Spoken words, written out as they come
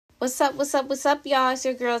What's up, y'all? It's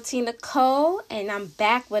your girl, Tina Cole, and I'm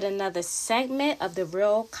back with another segment of the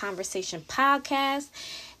Real Conversation Podcast.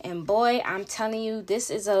 And boy, I'm telling you,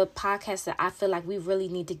 this is a podcast that I feel like we really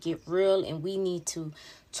need to get real and we need to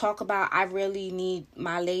talk about. I really need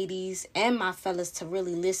my ladies and my fellas to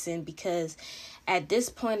really listen because at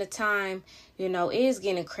this point of time, it is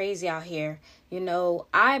getting crazy out here.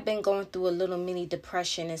 I've been going through a little mini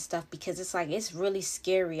depression and stuff because it's really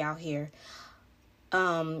scary out here.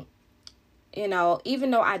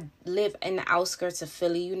 Even though I live in the outskirts of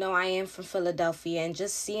Philly, I am from Philadelphia, and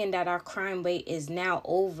just seeing that our crime rate is now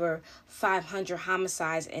over 500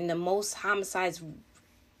 homicides, and the most homicides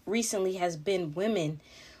recently has been women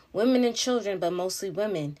and children, but mostly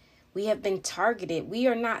women. We have been targeted. We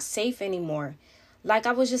are not safe anymore. Like,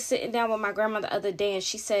 I was just sitting down with my grandma the other day, and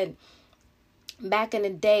she said, back in the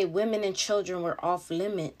day, women and children were off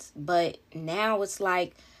limits, but now it's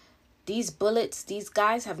like, these bullets, these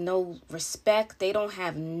guys have no respect. They don't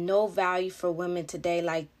have no value for women today.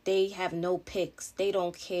 Like, they have no picks. They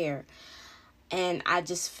don't care. And I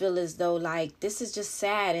just feel as though, this is just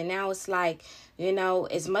sad. And now it's like,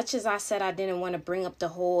 as much as I said I didn't want to bring up the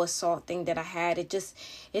whole assault thing that I had,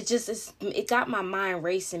 it got my mind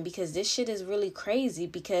racing because this shit is really crazy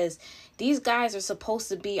because these guys are supposed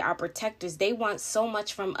to be our protectors. They want so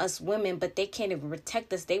much from us women, but they can't even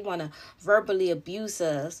protect us. They want to verbally abuse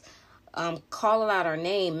us. Call out our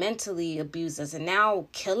name, mentally abuse us, and now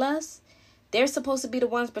kill us. They're supposed to be the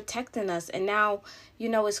ones protecting us. And now,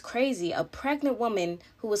 it's crazy. A pregnant woman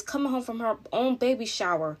who was coming home from her own baby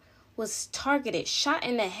shower was targeted, shot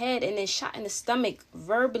in the head, and then shot in the stomach,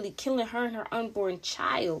 verbally killing her and her unborn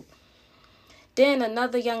child. Then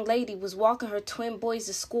another young lady was walking her twin boys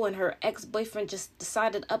to school, and her ex-boyfriend just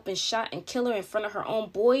decided up and shot and kill her in front of her own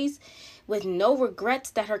boys with no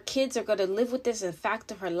regrets that her kids are going to live with this in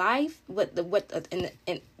fact of her life, in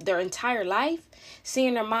their entire life,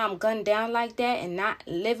 seeing their mom gunned down like that and not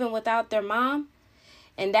living without their mom.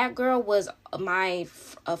 And that girl was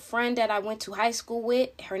a friend that I went to high school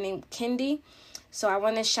with. Her name Kendi. So I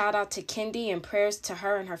want to shout out to Kendi and prayers to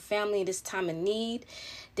her and her family this time of need.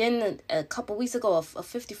 Then a couple weeks ago, a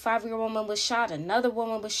 55-year-old woman was shot. Another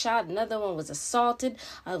woman was shot. Another one was assaulted.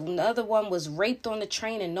 Another one was raped on the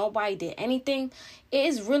train and nobody did anything. It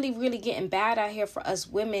is really, really getting bad out here for us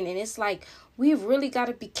women. And it's like, we really got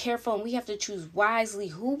to be careful and we have to choose wisely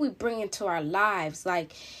who we bring into our lives.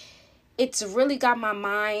 Like, it's really got my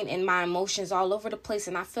mind and my emotions all over the place.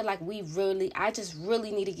 And I feel like I just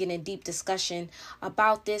really need to get in a deep discussion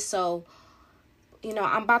about this. So,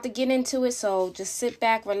 I'm about to get into it, so just sit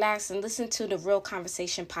back, relax, and listen to the Real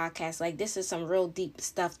Conversation Podcast. Like, this is some real deep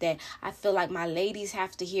stuff that I feel like my ladies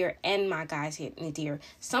have to hear and my guys need to hear.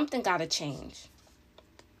 Something got to change.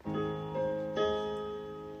 Mama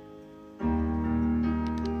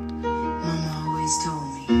always told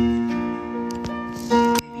me,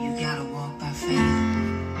 baby, you gotta walk by faith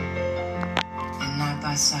and not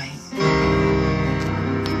by sight.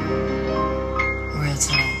 Real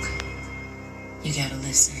talk. You gotta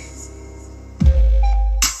listen.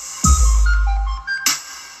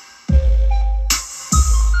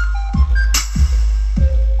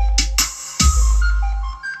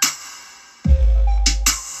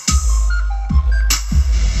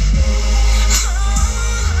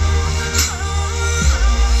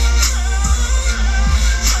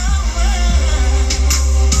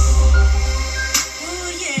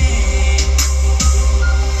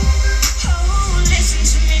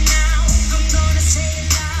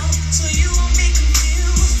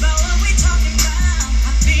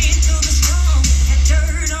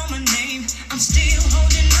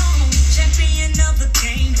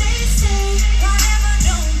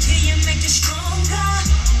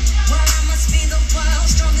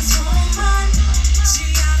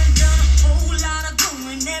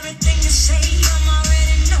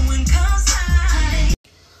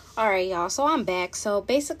 Alright, y'all, so I'm back. So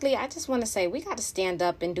basically, I just want to say we got to stand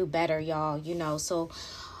up and do better, y'all, So,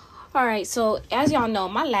 alright, so as y'all know,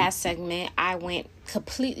 my last segment, I went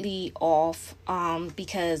completely off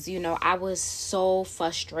because, I was so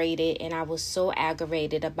frustrated and I was so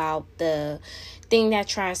aggravated about the thing that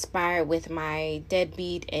transpired with my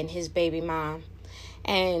deadbeat and his baby mom.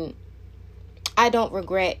 And I don't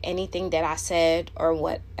regret anything that I said or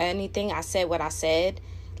what I said.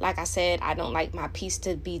 Like I said, I don't like my peace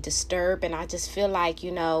to be disturbed. And I just feel like,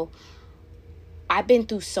 I've been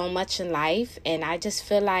through so much in life. And I just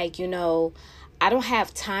feel like, I don't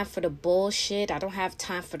have time for the bullshit. I don't have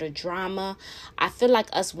time for the drama. I feel like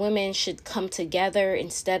us women should come together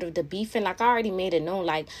instead of the beefing. Like, I already made it known.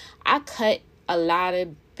 Like, I cut a lot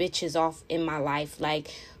of bitches off in my life, like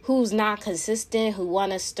who's not consistent, who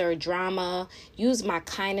want to stir drama, use my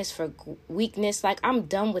kindness for weakness. Like, I'm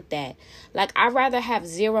done with that. Like, I'd rather have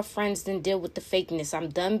 0 friends than deal with the fakeness. I'm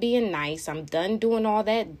done being nice. I'm done doing all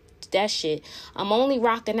that shit. I'm only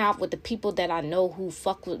rocking out with the people that I know who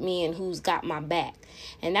fuck with me and who's got my back.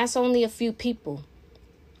 And that's only a few people.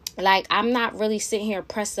 Like, I'm not really sitting here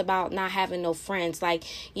pressed about not having no friends. Like,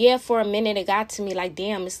 yeah, for a minute it got to me like,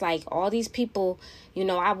 damn, it's like all these people, you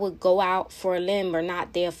know, I would go out for a limb are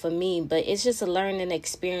not there for me. But it's just a learning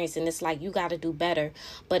experience, and it's like, you got to do better.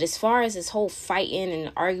 But as far as this whole fighting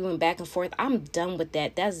and arguing back and forth, I'm done with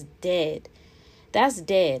that. That's dead. That's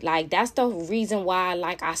dead. Like, that's the reason why,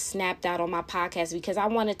 like, I snapped out on my podcast, because I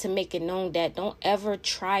wanted to make it known that don't ever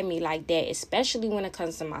try me like that, especially when it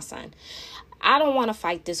comes to my son. I don't want to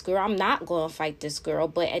fight this girl. I'm not going to fight this girl.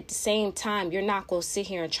 But at the same time, you're not going to sit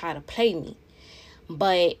here and try to play me.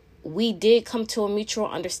 But we did come to a mutual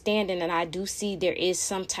understanding, and I do see there is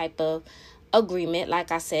some type of agreement.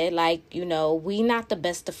 Like I said, like, you know, we're not the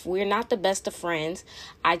best of friends.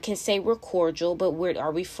 I can say we're cordial, but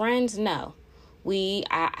are we friends? No.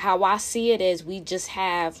 How I see it is, we just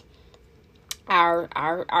have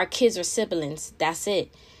our kids are siblings. That's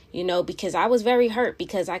it. You know, because I was very hurt,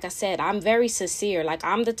 because like I said, I'm very sincere. Like,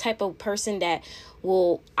 I'm the type of person that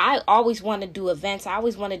I always want to do events. I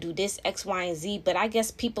always want to do this, X, Y, and Z. But I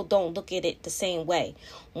guess people don't look at it the same way.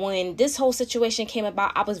 When this whole situation came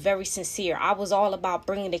about, I was very sincere. I was all about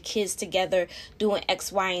bringing the kids together, doing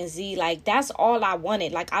X, Y, and Z. Like, that's all I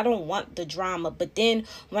wanted. Like, I don't want the drama. But then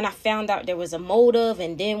when I found out there was a motive,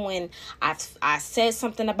 and then when I said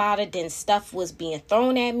something about it, then stuff was being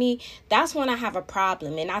thrown at me, that's when I have a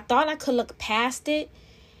problem. And I thought I could look past it.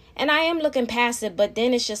 And I am looking past it, but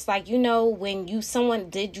then it's just like, you know, when someone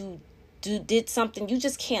did something, you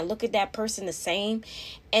just can't look at that person the same,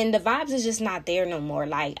 and the vibes is just not there no more.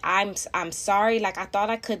 Like, I'm sorry. Like, I thought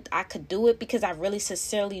I could do it because I really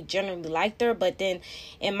sincerely, genuinely liked her, but then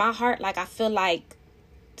in my heart, like, I feel like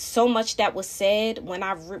so much that was said when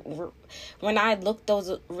I looked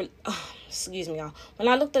excuse me, y'all. When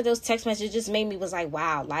I looked at those text messages, it just made me was like,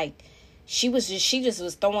 wow, like. She just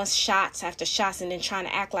was throwing shots after shots and then trying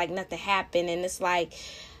to act like nothing happened. And it's like,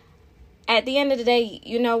 at the end of the day,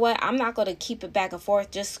 you know what? I'm not going to keep it back and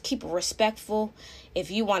forth. Just keep it respectful.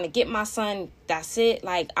 If you want to get my son, that's it.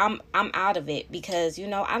 Like, I'm out of it, because, you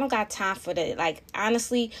know, I don't got time for that. Like,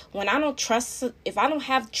 honestly, when if I don't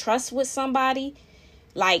have trust with somebody,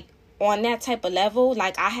 like, on that type of level,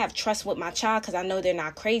 like, I have trust with my child because I know they're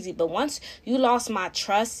not crazy. But once you lost my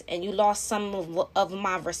trust and you lost some of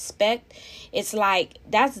my respect, it's like,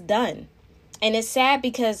 that's done. And it's sad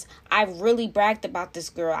because I really bragged about this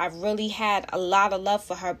girl. I really had a lot of love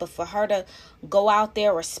for her. But for her to go out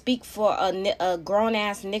there or speak for a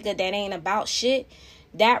grown-ass nigga that ain't about shit,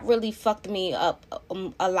 that really fucked me up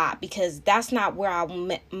a lot, because that's not where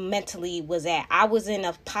I mentally was at. I was in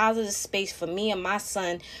a positive space for me and my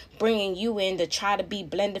son, bringing you in to try to be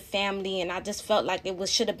blended family, and I just felt like it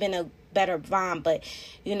should have been a better bond. But,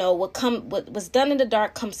 you know, what was done in the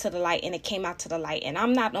dark comes to the light, and it came out to the light, and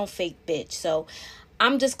I'm not no fake bitch. So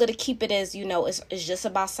I'm just going to keep it as, you know, it's just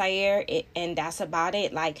about Sayer, and that's about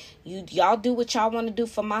it. Like, y'all do what y'all want to do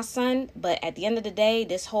for my son, but at the end of the day,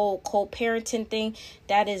 this whole co-parenting thing,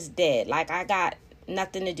 that is dead. Like, I got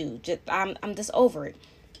nothing to do. I'm just over it.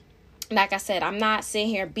 Like I said, I'm not sitting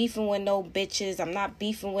here beefing with no bitches. I'm not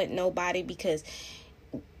beefing with nobody, because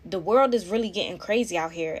the world is really getting crazy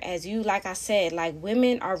out here. Like I said, like,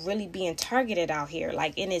 women are really being targeted out here.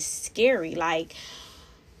 Like, and it's scary. Like,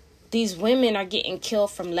 these women are getting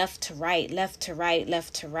killed from left to right.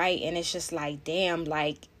 And it's just like, damn,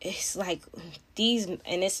 like, it's like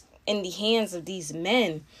and it's in the hands of these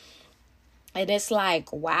men. And it's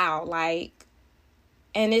like, wow, like,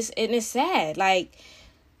 and it's sad. Like,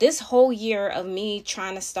 this whole year of me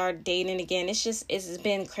trying to start dating again, it's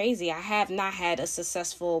been crazy. I have not had a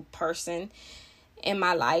successful person in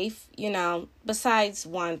my life, you know, besides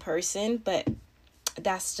one person, but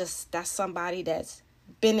that's somebody that's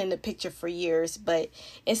been in the picture for years, but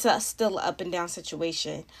it's still an up and down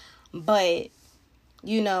situation. But,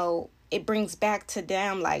 you know, it brings back to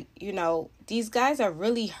them, like, you know, these guys are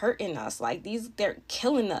really hurting us. Like, they're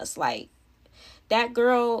killing us. Like, that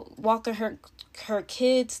girl walking her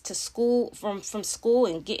kids to school from school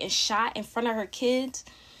and getting shot in front of her kids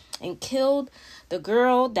and killed. The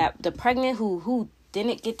girl the pregnant who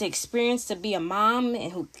didn't get the experience to be a mom,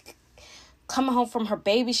 and who coming home from her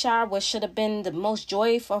baby shower, what should have been the most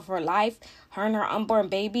joy of her life, her and her unborn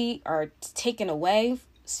baby are taken away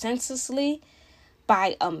senselessly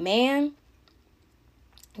by a man.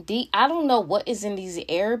 I don't know what is in these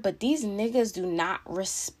air, but these niggas do not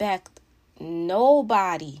respect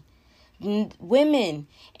nobody. Women.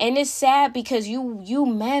 And it's sad because you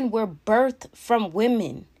men were birthed from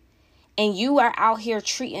women. And you are out here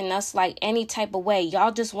treating us like any type of way.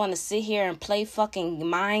 Y'all just want to sit here and play fucking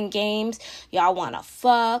mind games. Y'all want to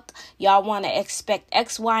fuck. Y'all want to expect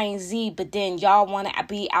X, Y, and Z. But then y'all want to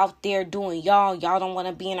be out there doing y'all. Y'all don't want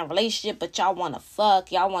to be in a relationship, but y'all want to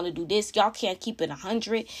fuck. Y'all want to do this. Y'all can't keep it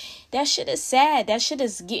 100. That shit is sad. That shit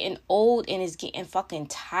is getting old and is getting fucking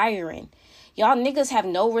tiring. Y'all niggas have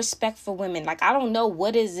no respect for women. Like, I don't know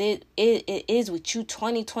what it is with you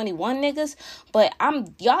 2021 niggas, but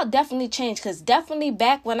y'all definitely changed. Because definitely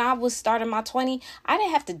back when I was starting my 20, I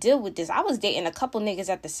didn't have to deal with this. I was dating a couple niggas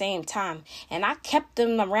at the same time, and I kept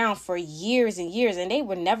them around for years and years, and they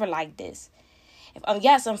were never like this.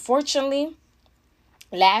 Yes, unfortunately,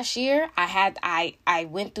 last year I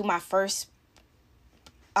went through my first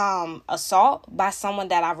assault by someone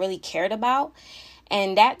that I really cared about.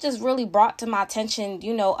 And that just really brought to my attention,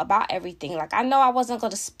 about everything. Like, I know I wasn't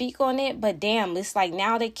going to speak on it, but damn, it's like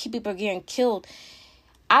now they keep people getting killed.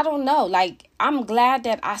 I don't know. Like, I'm glad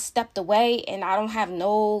that I stepped away and I don't have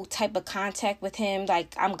no type of contact with him.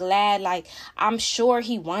 Like, I'm glad, like, I'm sure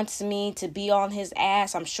he wants me to be on his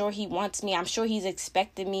ass. I'm sure he wants me. I'm sure he's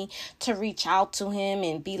expecting me to reach out to him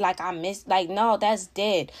and be like, like, no, that's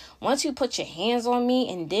dead. Once you put your hands on me,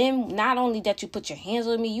 and then not only that you put your hands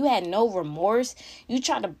on me, you had no remorse. You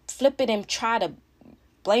try to flip it and try to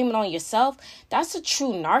blame it on yourself. That's a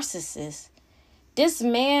true narcissist. This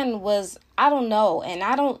man was, I don't know, and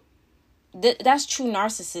that's true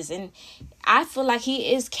narcissist, and I feel like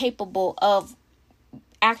he is capable of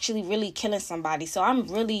actually really killing somebody. So I'm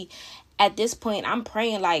really, at this point, I'm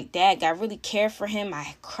praying like, Dad, I really care for him.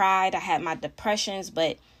 I cried, I had my depressions,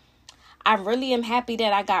 but I really am happy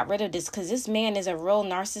that I got rid of this, because this man is a real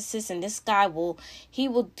narcissist, and this guy will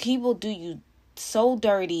do you so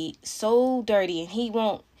dirty, and he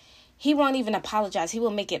won't even apologize. He will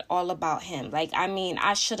make it all about him. Like, I mean,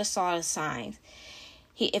 I should have saw the signs.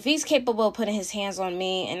 If he's capable of putting his hands on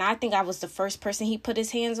me, and I think I was the first person he put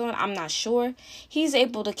his hands on, I'm not sure. He's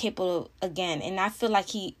capable again, and I feel like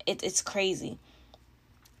it's crazy.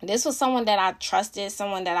 This was someone that I trusted,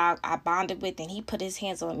 someone that I bonded with, and he put his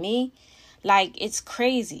hands on me. Like, it's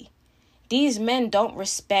crazy. These men don't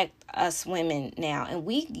respect us women now,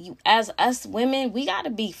 and as us women, we got to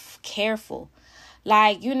be careful.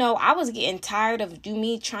 Like, I was getting tired of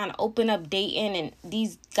me trying to open up dating, and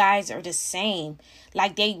these guys are the same.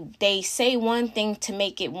 Like, they say one thing to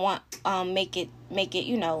make it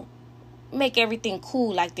make everything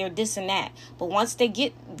cool, like they're this and that. But once they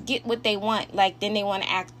get what they want, like, then they want to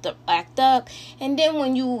act up. And then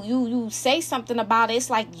when you say something about it,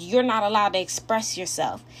 it's like you're not allowed to express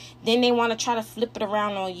yourself. Then they want to try to flip it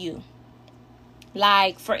around on you.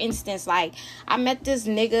 Like, for instance, like, I met this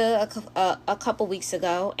nigga a couple weeks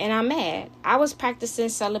ago, and I'm mad. I was practicing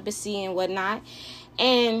celibacy and whatnot,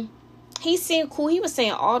 and he seemed cool. He was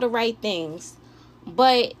saying all the right things,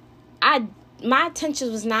 but my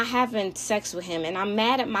intention was not having sex with him, and I'm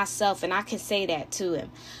mad at myself, and I can say that to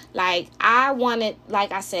him. Like, I wanted,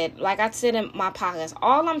 like I said in my podcast,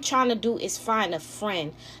 all I'm trying to do is find a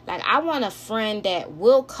friend. Like, I want a friend that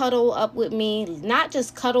will cuddle up with me, not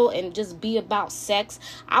just cuddle and just be about sex.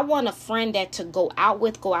 I want a friend that to go out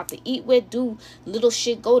to eat with, do little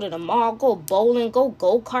shit, go to the mall, go bowling, go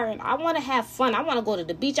go-karting. I want to have fun. I want to go to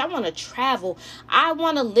the beach. I want to travel. I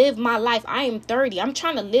want to live my life. I am 30. I'm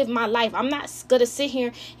trying to live my life. I'm not going to sit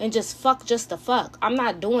here and just fuck just to fuck. I'm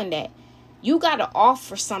not doing that. You got to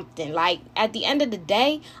offer something. Like, at the end of the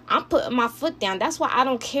day, I'm putting my foot down. That's why I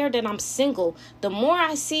don't care that I'm single. The more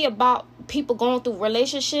I see about people going through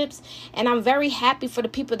relationships, and I'm very happy for the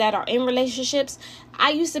people that are in relationships, I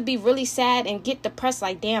used to be really sad and get depressed.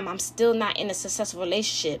 Like, damn, I'm still not in a successful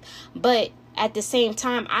relationship. But at the same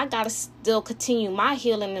time, I got to still continue my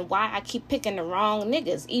healing, and why I keep picking the wrong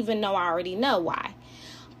niggas, even though I already know why.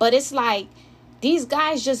 But it's like, these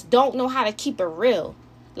guys just don't know how to keep it real.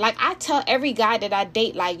 Like, I tell every guy that I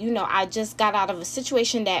date, like, I just got out of a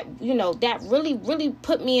situation that, that really, really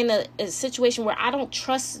put me in a situation where I don't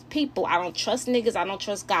trust people. I don't trust niggas. I don't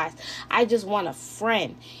trust guys. I just want a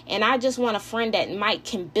friend. And I just want a friend that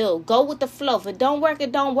can build. Go with the flow. If it don't work,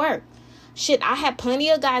 it don't work. Shit, I had plenty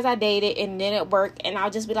of guys I dated and then it worked. And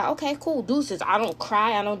I'll just be like, okay, cool, deuces. I don't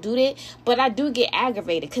cry. I don't do that. But I do get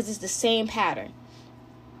aggravated because it's the same pattern.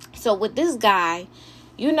 So with this guy,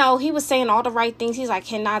 he was saying all the right things. He's like,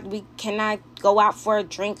 we cannot go out for a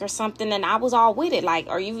drink or something. And I was all with it. Like,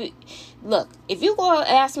 look, if you go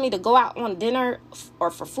ask me to go out on dinner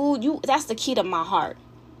or for food, that's the key to my heart.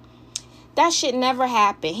 That shit never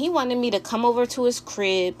happened. He wanted me to come over to his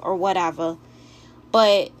crib or whatever.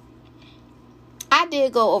 But I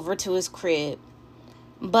did go over to his crib.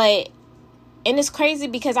 And it's crazy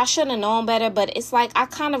because I should have known better. But it's like I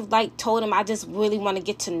kind of like told him I just really want to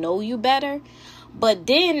get to know you better. But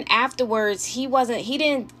then afterwards, he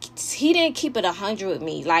didn't keep it 100 with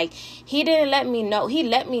me. Like, he didn't let me know. He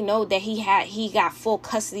let me know that he got full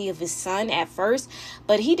custody of his son at first,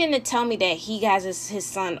 but he didn't tell me that he has his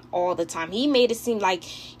son all the time. He made it seem like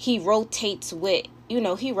he rotates with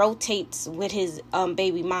his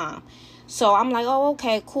baby mom. So I'm like, oh,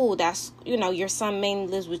 okay, cool. That's, your son mainly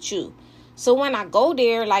lives with you. So when I go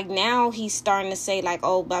there, like, now he's starting to say, like,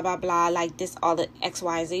 oh, blah, blah, blah, like this, all the X,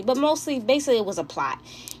 Y, Z. But basically, it was a plot.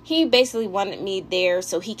 He basically wanted me there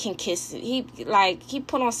so he can kiss. He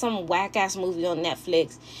put on some whack-ass movie on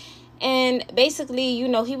Netflix. And basically, he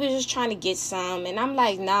was just trying to get some. And I'm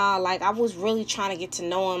like, nah, like, I was really trying to get to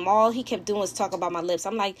know him. All he kept doing was talk about my lips.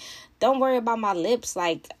 I'm like, don't worry about my lips.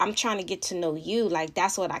 Like, I'm trying to get to know you. Like,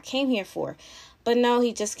 that's what I came here for. But no,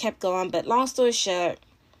 he just kept going. But long story short,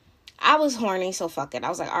 I was horny, so fuck it. I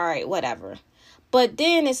was like, all right, whatever. But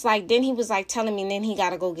then it's like, then he was like telling me, and then he got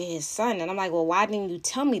to go get his son. And I'm like, well, why didn't you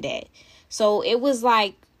tell me that? So it was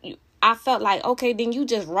like, I felt like, okay, then you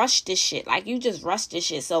just rushed this shit. Like, you just rushed this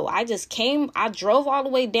shit. So I drove all the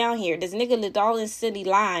way down here. This nigga lived all in city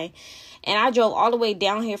line. And I drove all the way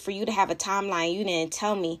down here for you to have a timeline. You didn't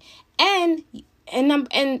tell me. And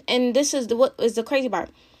this is what is the crazy part.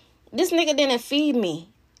 This nigga didn't feed me.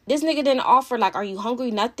 This nigga didn't offer, like, are you hungry?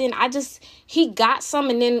 Nothing. He got some,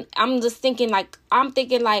 and then I'm thinking, like,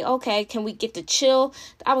 okay, can we get to chill?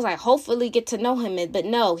 I was like, hopefully get to know him. But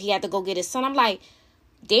no, he had to go get his son. I'm like,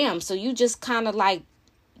 damn, so you just kind of, like,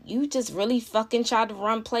 you just really fucking tried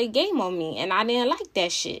to play game on me, and I didn't like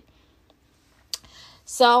that shit.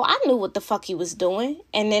 So I knew what the fuck he was doing,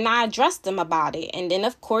 and then I addressed him about it. And then,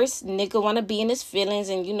 of course, nigga want to be in his feelings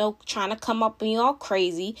and, trying to come up and all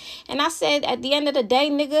crazy. And I said, at the end of the day,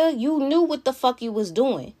 nigga, you knew what the fuck you was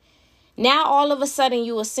doing. Now, all of a sudden,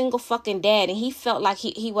 you a single fucking dad, and he felt like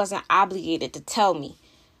he wasn't obligated to tell me.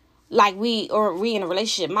 Like, we in a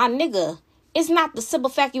relationship. My nigga, it's not the simple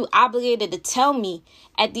fact you obligated to tell me.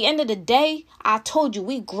 At the end of the day, I told you,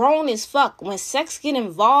 we grown as fuck. When sex get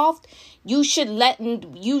involved, you should let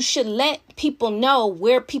people know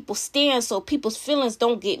where people stand so people's feelings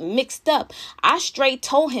don't get mixed up. I straight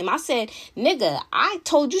told him, I said, nigga, I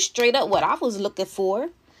told you straight up what I was looking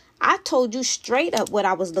for.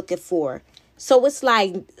 So it's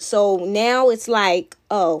like, so now it's like,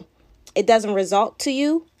 oh, it doesn't result to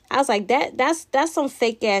you. I was like, that's some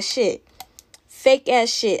fake ass shit.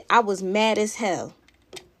 I was mad as hell.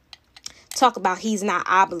 Talk about he's not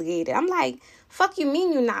obligated. I'm like, fuck you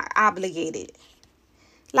mean you're not obligated?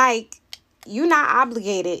 Like, you're not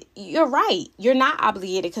obligated. You're right. You're not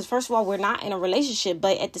obligated because, first of all, we're not in a relationship.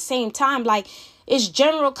 But at the same time, like, it's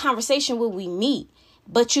general conversation when we meet.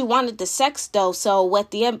 But you wanted the sex, though. So at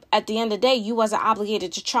the end of the day, you wasn't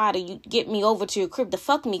obligated to try to get me over to your crib to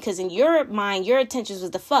fuck me. Because in your mind, your intentions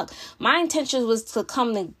was to fuck. My intentions was to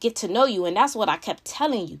come and get to know you. And that's what I kept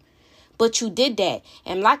telling you. But you did that.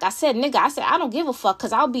 And like I said, nigga, I don't give a fuck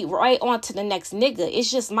because I'll be right on to the next nigga.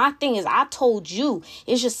 It's just my thing is I told you.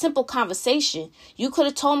 It's just simple conversation. You could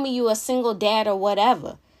have told me you a single dad or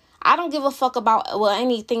whatever. I don't give a fuck about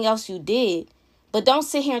anything else you did. But don't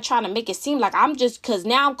sit here and try to make it seem like because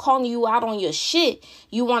now I'm calling you out on your shit.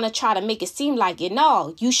 You want to try to make it seem like it.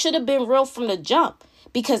 No, you should have been real from the jump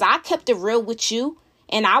because I kept it real with you.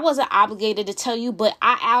 And I wasn't obligated to tell you, but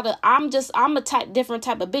I'm a different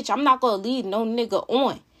type of bitch. I'm not going to lead no nigga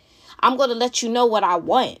on. I'm going to let you know what I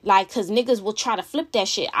want. Like, because niggas will try to flip that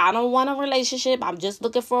shit. I don't want a relationship. I'm just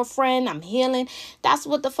looking for a friend. I'm healing. That's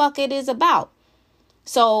what the fuck it is about.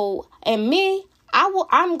 So, and me,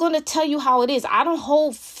 I'm going to tell you how it is. I don't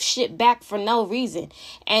hold shit back for no reason.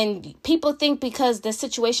 And people think because the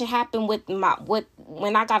situation happened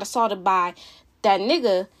when I got assaulted by that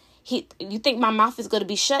nigga, you think my mouth is going to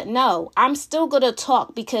be shut? No, I'm still going to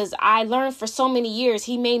talk because I learned for so many years.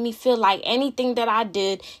 He made me feel like anything that I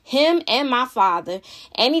did, him and my father,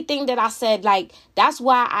 anything that I said, like, that's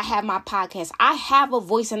why I have my podcast. I have a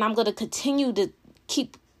voice and I'm going to continue to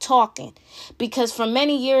keep talking because for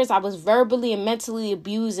many years I was verbally and mentally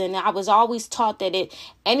abused, and I was always taught that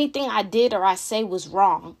anything I did or I say was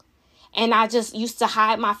wrong. And I just used to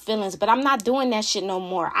hide my feelings, but I'm not doing that shit no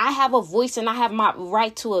more. I have a voice and I have my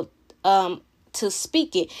right to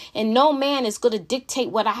speak it. And no man is going to dictate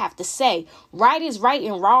what I have to say. Right is right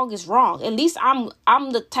and wrong is wrong. At least I'm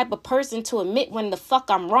the type of person to admit when the fuck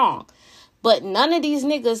I'm wrong. But none of these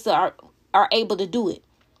niggas are able to do it.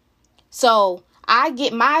 So I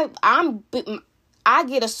get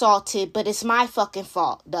assaulted, but it's my fucking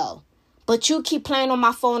fault though. But you keep playing on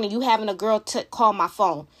my phone and you having a girl call my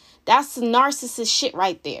phone. That's narcissist shit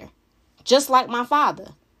right there. Just like my father.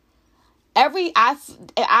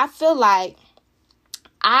 I feel like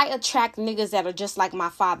I attract niggas that are just like my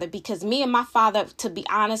father, because me and my father, to be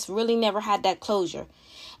honest, really never had that closure.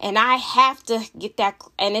 And I have to get that.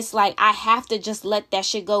 And it's like, I have to just let that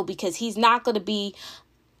shit go, because he's not going to be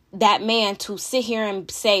that man to sit here and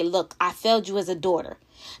say, look, I failed you as a daughter.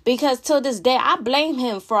 Because till this day, I blame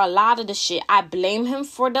him for a lot of the shit. I blame him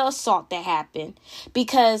for the assault that happened,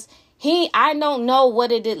 because I don't know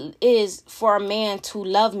what it is for a man to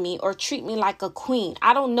love me or treat me like a queen.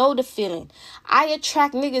 I don't know the feeling. I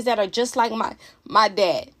attract niggas that are just like my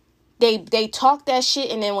dad. They talk that shit,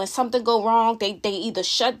 and then when something go wrong, they either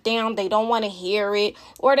shut down, they don't want to hear it,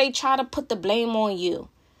 or they try to put the blame on you.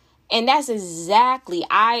 And that's exactly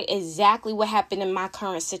what happened in my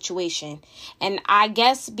current situation. And I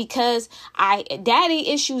guess because daddy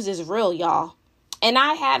issues is real, y'all. And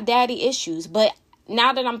I have daddy issues, but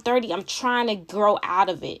now that I'm 30, I'm trying to grow out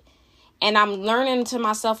of it. And I'm learning to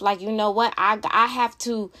myself, like, you know what? I have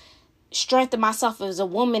to strengthen myself as a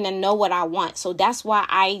woman and know what I want. So that's why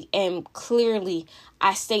I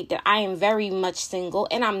state that I am very much single,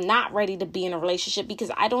 and I'm not ready to be in a relationship,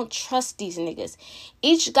 because I don't trust these niggas.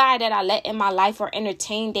 Each guy that I let in my life or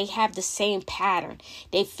entertain, they have the same pattern.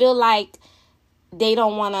 They feel like they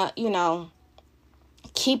don't want to,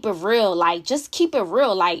 keep it real. Like, just keep it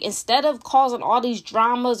real. Like, instead of causing all these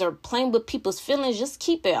dramas or playing with people's feelings, just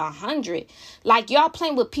keep it 100. Like, y'all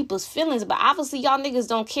playing with people's feelings, but obviously y'all niggas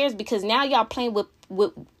don't care, because now y'all playing with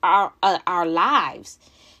our lives.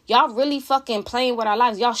 Y'all really fucking playing with our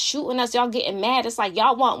lives. Y'all shooting us. Y'all getting mad. It's like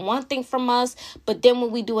y'all want one thing from us, but then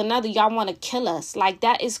when we do another, y'all want to kill us. Like,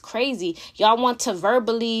 that is crazy. Y'all want to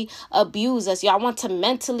verbally abuse us. Y'all want to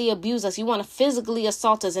mentally abuse us. You want to physically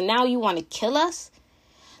assault us, and now you want to kill us?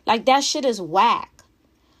 Like, that shit is whack.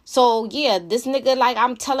 So, yeah, this nigga, like,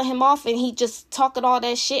 I'm telling him off, and he just talking all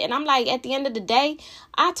that shit. And I'm like, at the end of the day,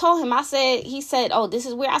 I told him, he said, oh, this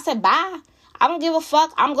is weird. I said, bye. I don't give a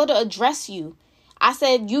fuck. I'm going to address you. I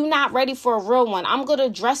said, you not ready for a real one. I'm going to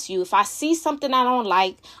address you. If I see something I don't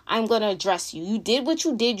like, I'm going to address you. You did what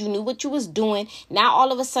you did. You knew what you was doing. Now,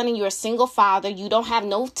 all of a sudden, you're a single father. You don't have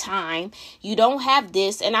no time. You don't have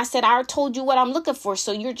this. And I said, I already told you what I'm looking for.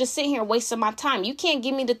 So you're just sitting here wasting my time. You can't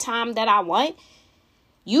give me the time that I want.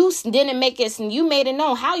 You didn't make it, and you made it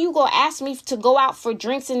known. How you gonna ask me to go out for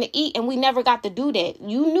drinks and to eat, and we never got to do that?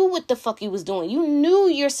 You knew what the fuck you was doing. You knew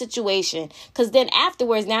your situation. Because then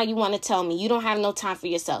afterwards, now you want to tell me you don't have no time for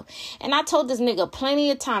yourself. And I told this nigga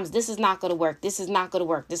plenty of times, this is not going to work. This is not going to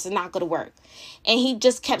work. This is not going to work. And he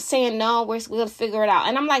just kept saying, no, we're going to figure it out.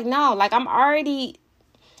 And I'm like, no, like, I'm already...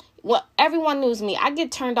 Well, everyone knows me. I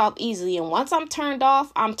get turned off easily. And once I'm turned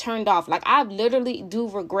off, I'm turned off. Like, I literally do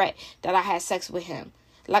regret that I had sex with him.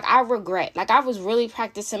 Like, I regret. Like, I was really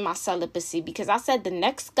practicing my celibacy, because I said the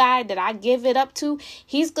next guy that I give it up to,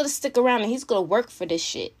 he's going to stick around and he's going to work for this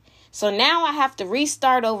shit. So now I have to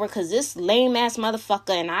restart over, because this lame ass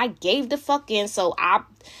motherfucker, and I gave the fuck in. So I'm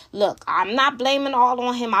not blaming all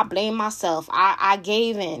on him. I blame myself. I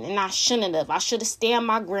gave in, and I shouldn't have. I should have stand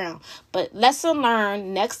my ground. But lesson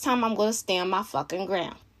learned, next time I'm going to stand my fucking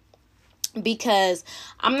ground, because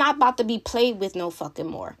I'm not about to be played with no fucking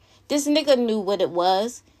more. This nigga knew what it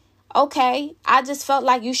was. Okay, I just felt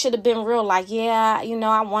like you should have been real. Like, yeah,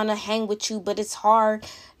 I want to hang with you, but it's hard.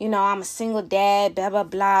 I'm a single dad, blah, blah,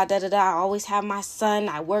 blah, da, da, da. I always have my son.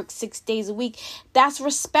 I work 6 days a week. That's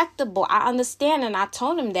respectable. I understand, and I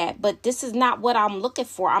told him that. But this is not what I'm looking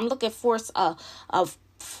for. I'm looking for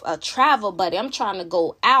a travel buddy. I'm trying to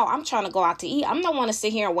go out. I'm trying to go out to eat. I'm not want to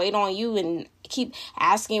sit here and wait on you and keep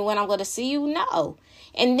asking when I'm going to see you. No.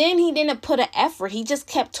 And then he didn't put an effort. He just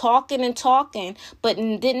kept talking and talking, but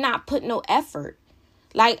did not put no effort.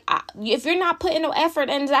 Like, if you're not putting no effort,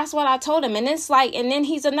 and that's what I told him. And it's like, and then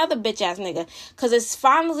he's another bitch ass nigga. Because it's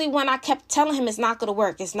finally when I kept telling him it's not going to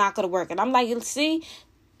work. It's not going to work. And I'm like, see,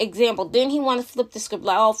 example. Then he want to flip the script.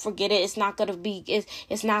 Like, oh, forget it. It's not going to be,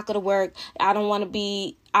 it's not going to work.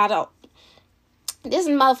 This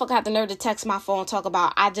motherfucker had the nerve to text my phone and talk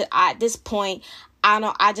about, at this point,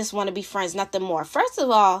 I just want to be friends, nothing more. First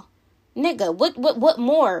of all, nigga, what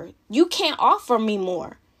more? You can't offer me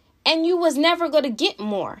more. And you was never going to get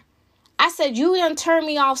more. I said, you done turned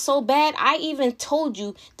me off so bad. I even told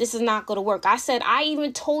you this is not going to work. I said, I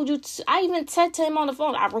even said to him on the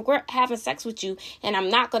phone, I regret having sex with you, and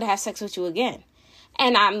I'm not going to have sex with you again.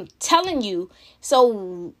 And I'm telling you,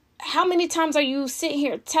 so how many times are you sitting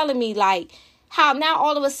here telling me, like, How now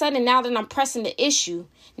all of a sudden, now that I'm pressing the issue,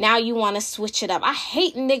 now you want to switch it up. I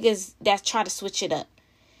hate niggas that try to switch it up.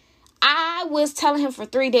 I was telling him for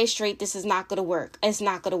 3 days straight, this is not going to work. It's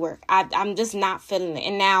not going to work. I'm just not feeling it.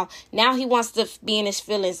 And now he wants to be in his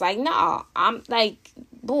feelings. Like, no, I'm like,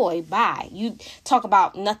 boy, bye. You talk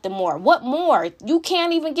about nothing more. What more? You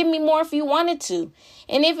can't even give me more if you wanted to.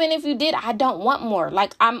 And even if you did, I don't want more.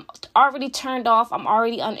 Like, I'm already turned off. I'm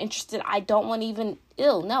already uninterested. I don't want even,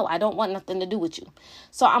 no, I don't want nothing to do with you.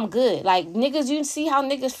 So I'm good. Like, niggas, you see how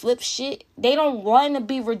niggas flip shit? They don't want to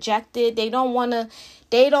be rejected. They don't want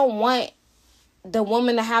the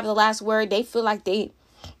woman to have the last word. They feel like they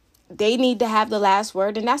need to have the last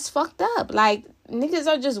word, and that's fucked up. Like, niggas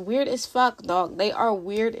are just weird as fuck, dog. They are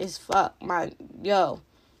weird as fuck, and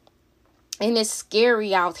it's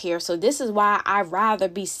scary out here. So this is why I'd rather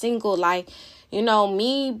be single. Like,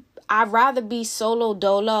 I'd rather be solo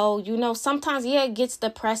dolo. Sometimes, it gets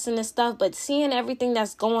depressing and stuff, but seeing everything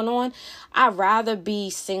that's going on, I'd rather be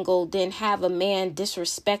single than have a man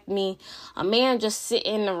disrespect me. A man just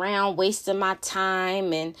sitting around wasting my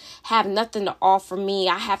time and have nothing to offer me.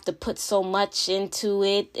 I have to put so much into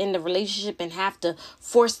it in the relationship and have to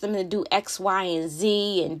force them to do X, Y, and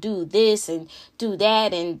Z and do this and do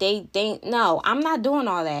that. And they think, no, I'm not doing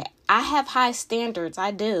all that. I have high standards.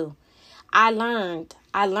 I do. I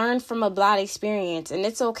learned from a bad experience, and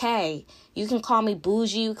it's okay. You can call me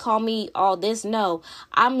bougie, you call me all this. No,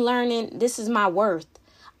 I'm learning. This is my worth.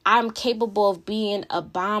 I'm capable of being a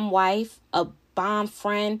bomb wife, a bomb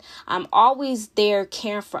friend. I'm always there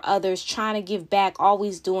caring for others, trying to give back,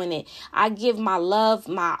 always doing it. I give my love,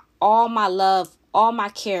 all my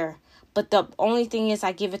care. But the only thing is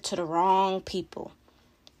I give it to the wrong people.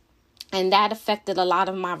 And that affected a lot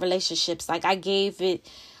of my relationships. Like, I gave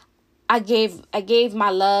my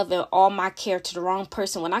love and all my care to the wrong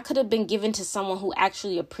person when I could have been given to someone who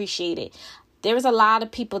actually appreciated. There's a lot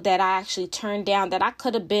of people that I actually turned down that I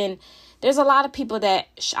could have been. There's a lot of people that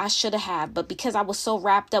I should have had, but because I was so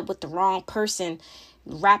wrapped up with the wrong person,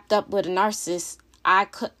 wrapped up with a narcissist,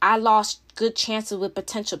 I lost good chances with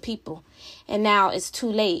potential people. And now it's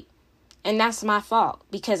too late. And that's my fault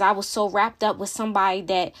because I was so wrapped up with somebody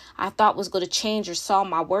that I thought was going to change or saw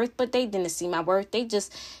my worth, but they didn't see my worth.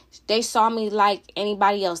 They saw me like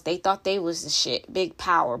anybody else. They thought they was the shit, big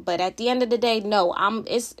power. But at the end of the day, no,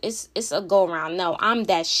 it's a go around. No, I'm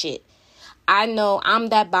that shit. I know I'm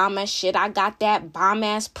that bomb ass shit. I got that bomb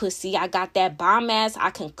ass pussy. I got that bomb ass.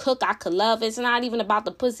 I can cook. I can love. It's not even about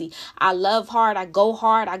the pussy. I love hard. I go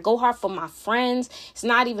hard. I go hard for my friends. It's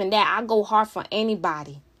not even that. I go hard for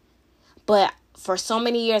anybody. But for so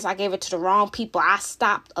many years, I gave it to the wrong people. I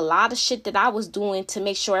stopped a lot of shit that I was doing to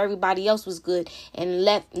make sure everybody else was good and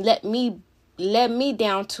let me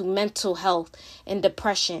down to mental health and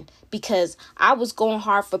depression because I was going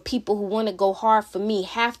hard for people who want to go hard for me.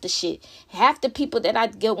 Half the shit, half the people that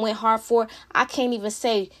I went hard for, I can't even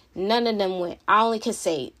say none of them went. I only can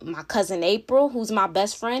say my cousin April, who's my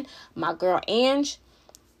best friend, my girl Ange,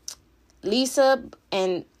 Lisa,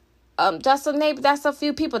 and that's a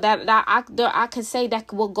few people that I could say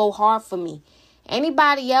that will go hard for me.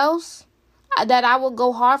 Anybody else that I will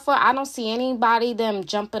go hard for, I don't see anybody them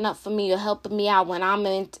jumping up for me or helping me out when I'm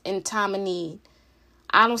in time of need.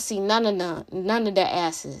 I don't see none of their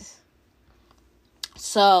asses.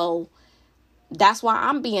 So that's why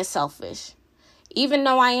I'm being selfish. Even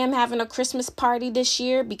though I am having a Christmas party this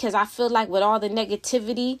year because I feel like with all the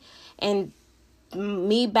negativity and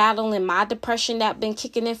me battling my depression that been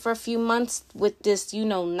kicking in for a few months with this,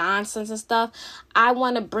 nonsense and stuff, I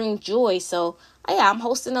want to bring joy. So, I'm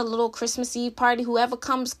hosting a little Christmas Eve party. Whoever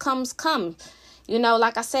comes.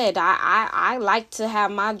 Like I said, I like to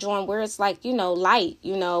have my joint where it's like, light,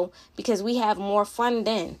 because we have more fun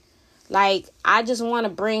then. Like, I just want to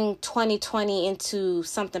bring 2020 into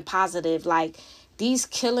something positive. Like, these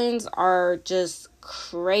killings are just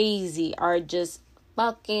crazy,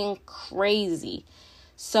 fucking crazy.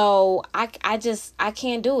 So I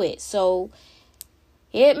can't do it. So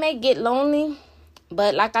it may get lonely,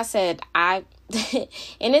 but like I said, and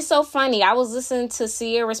it's so funny. I was listening to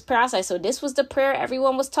Sierra's prayer. I was like, so this was the prayer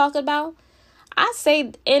everyone was talking about? I say,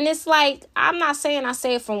 and it's like, I'm not saying I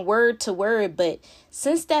say it from word to word, but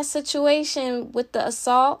since that situation with the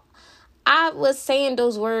assault, I was saying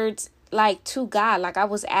those words like to God. Like I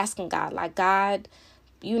was asking God, like, God,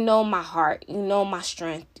 you know my heart. You know my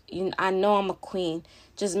strength. I know I'm a queen.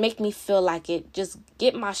 Just make me feel like it. Just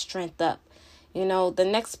get my strength up. The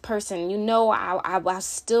next person, I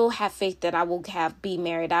still have faith that I will be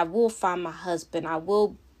married. I will find my husband. I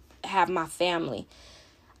will have my family.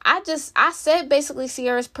 I said basically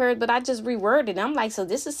Sierra's prayer, but I just reworded it. I'm like, so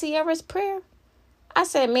this is Sierra's prayer? I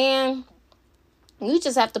said, man, You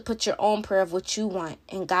just have to put your own prayer of what you want,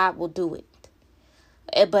 and God will do it.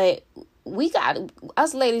 But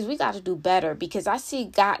us ladies, we got to do better, because I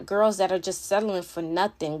see girls that are just settling for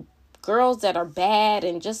nothing. Girls that are bad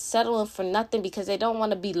and just settling for nothing because they don't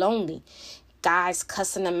want to be lonely. Guys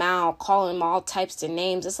cussing them out, calling them all types of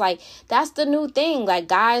names. It's like, that's the new thing. Like,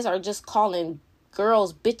 guys are just calling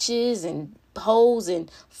girls bitches and hoes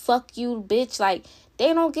and fuck you, bitch. Like,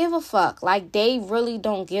 they don't give a fuck. Like, they really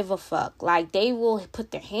don't give a fuck. Like, they will put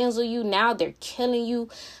their hands on you. Now they're killing you.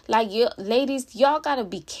 Like, ladies, y'all gotta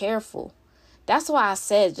be careful. That's why I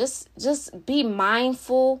said, just be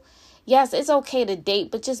mindful. Yes, it's okay to date,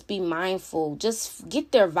 but just be mindful. Just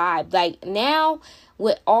get their vibe. Like, now,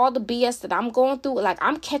 with all the BS that I'm going through, like,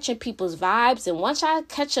 I'm catching people's vibes. And once I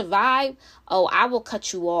catch a vibe, I will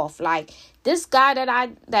cut you off. Like, this guy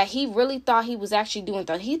that he really thought he was actually doing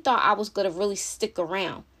that. He thought I was going to really stick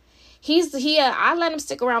around. I let him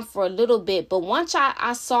stick around for a little bit. But once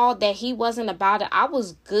I saw that he wasn't about it, I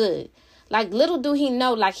was good. Like, little do he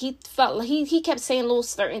know, like, he felt, he kept saying little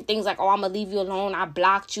certain things like, I'm going to leave you alone. I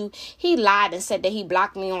blocked you. He lied and said that he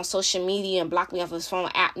blocked me on social media and blocked me off his phone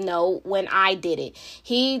app. No, when I did it.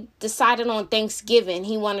 He decided on Thanksgiving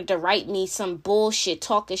he wanted to write me some bullshit,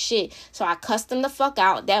 talking shit. So I cussed him the fuck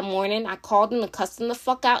out that morning. I called him and cussed him the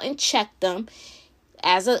fuck out and checked him.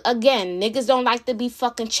 Again, niggas don't like to be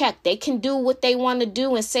fucking checked. They can do what they want to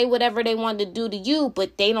do and say whatever they want to do to you,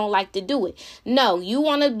 but they don't like to do it. No, you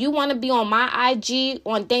want to be on my IG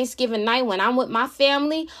on Thanksgiving night when I'm with my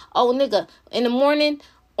family? Oh, nigga, in the morning,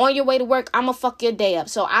 on your way to work, I'ma fuck your day up.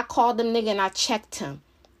 So I called them, nigga, and I checked him.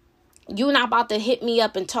 You not about to hit me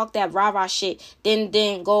up and talk that rah-rah shit,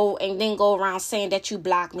 then go around saying that you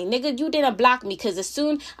blocked me. Nigga, you didn't block me, because as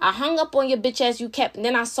soon I hung up on your bitch ass, you kept, and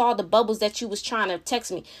then I saw the bubbles that you was trying to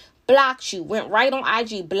text me. Blocked you. Went right on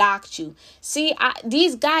IG, blocked you. See,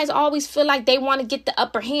 these guys always feel like they want to get the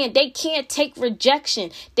upper hand. They can't take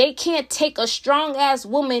rejection. They can't take a strong-ass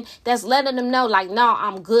woman that's letting them know, like, no,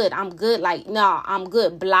 I'm good. Like, no, I'm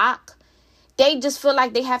good. Block. They just feel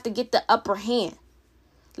like they have to get the upper hand.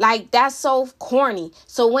 Like, that's so corny.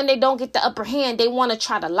 So when they don't get the upper hand, they want to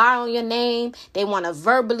try to lie on your name. They want to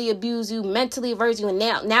verbally abuse you, mentally abuse you, and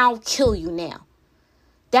now kill you now.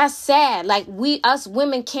 That's sad. Like, us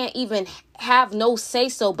women can't even have no say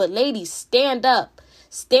so. But ladies, stand up.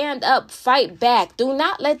 Stand up. Fight back. Do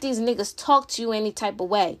not let these niggas talk to you any type of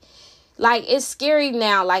way. Like, it's scary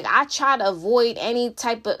now. Like, I try to avoid any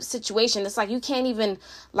type of situation. It's like, you can't even,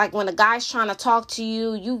 like, when a guy's trying to talk to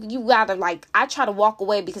you, you gotta, like, I try to walk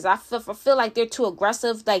away because I feel like they're too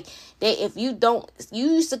aggressive. Like, you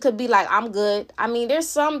used to could be like, I'm good. I mean, there's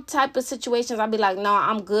some type of situations I'll be like, no,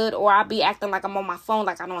 I'm good. Or I'll be acting like I'm on my phone,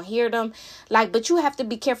 like I don't hear them. Like, but you have to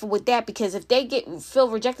be careful with that, because if they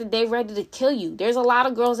feel rejected, they ready to kill you. There's a lot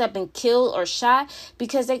of girls that have been killed or shot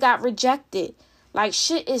because they got rejected. Like,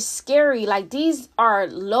 shit is scary. Like, these are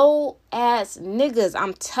low-ass niggas.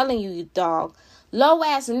 I'm telling you, dog.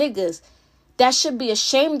 Low-ass niggas that should be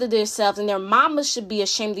ashamed of themselves, and their mamas should be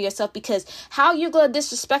ashamed of yourself, because how you gonna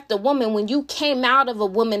disrespect a woman when you came out of a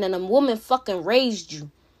woman and a woman fucking raised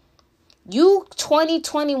you? You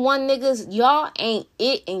 2021 niggas, y'all ain't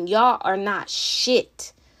it, and y'all are not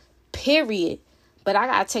shit. Period. But I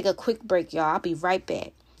gotta take a quick break, y'all. I'll be right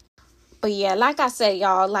back. But yeah, like I said,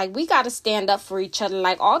 y'all, like, we got to stand up for each other.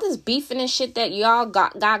 Like, all this beefing and shit that y'all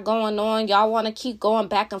got going on, y'all want to keep going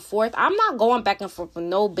back and forth. I'm not going back and forth with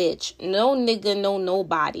no bitch, no nigga, no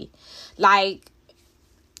nobody. Like,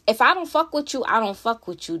 if I don't fuck with you, I don't fuck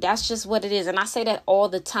with you. That's just what it is. And I say that all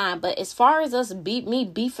the time. But as far as us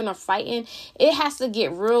beefing or fighting, it has to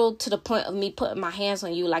get real to the point of me putting my hands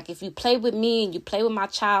on you. Like, if you play with me and you play with my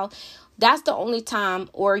child, that's the only time,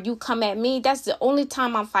 or you come at me, that's the only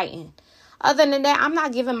time I'm fighting. Other than that, I'm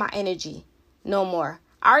not giving my energy no more.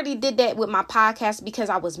 I already did that with my podcast because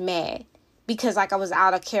I was mad. Because, like, I was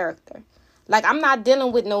out of character. Like, I'm not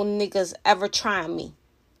dealing with no niggas ever trying me.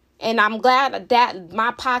 And I'm glad that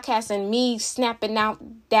my podcast and me snapping out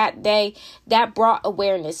that day, that brought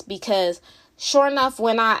awareness. Because sure enough,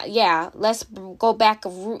 let's go back.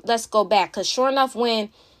 Because sure enough, when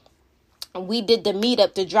we did the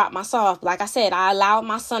meetup to drop my song off, like I said, I allowed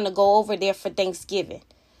my son to go over there for Thanksgiving.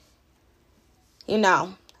 You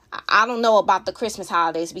know, I don't know about the Christmas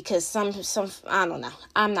holidays, because some I don't know.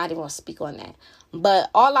 I'm not even going to speak on that. But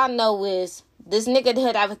all I know is this nigga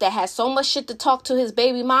that had so much shit to talk to his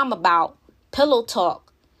baby mom about, pillow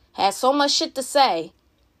talk, had so much shit to say,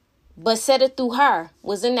 but said it through her,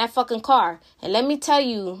 was in that fucking car. And let me tell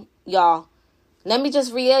you, y'all, Let me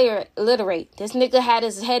just reiterate. This nigga had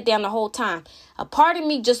his head down the whole time. A part of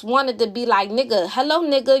me just wanted to be like, nigga, hello,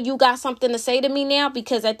 nigga, you got something to say to me now?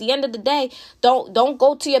 Because at the end of the day, don't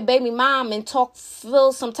go to your baby mom and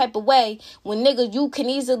feel some type of way when, nigga, you can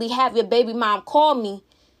easily have your baby mom call me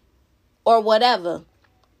or whatever.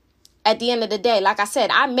 At the end of the day, like I said,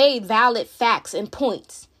 I made valid facts and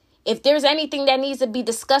points. If there's anything that needs to be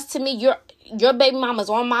discussed to me, your baby mama's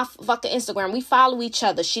on my fucking Instagram. We follow each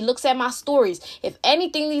other. She looks at my stories. If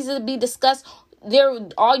anything needs to be discussed,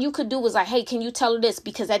 all you could do was like, hey, can you tell her this?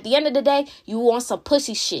 Because at the end of the day, you want some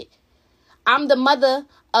pussy shit. I'm the mother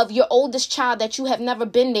of your oldest child that you have never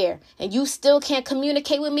been there. And you still can't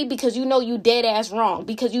communicate with me because you know you dead ass wrong.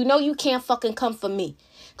 Because you know you can't fucking come for me.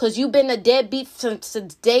 Because you've been a deadbeat since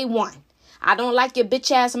day one. I don't like your bitch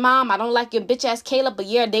ass mom. I don't like your bitch ass Kayla. But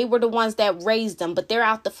yeah, they were the ones that raised them. But they're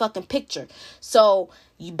out the fucking picture. So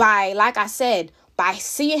like I said, by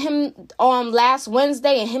seeing him on last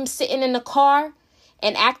Wednesday and him sitting in the car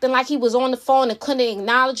and acting like he was on the phone and couldn't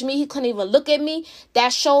acknowledge me, he couldn't even look at me,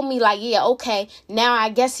 that showed me like, yeah, okay, now I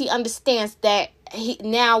guess he understands that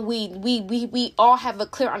now we all have a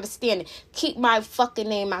clear understanding. Keep my fucking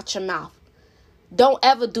name out your mouth. Don't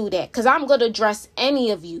ever do that, because I'm going to address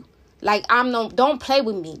any of you. Like, don't play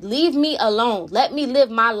with me. Leave me alone. Let me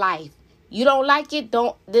live my life. You don't like it?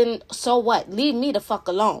 Then so what? Leave me the fuck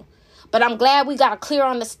alone. But I'm glad we got a clear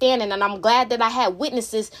understanding, and I'm glad that I had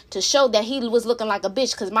witnesses to show that he was looking like a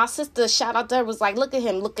bitch. Because my sister, shout out to her, was like, look at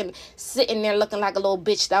him sitting there looking like a little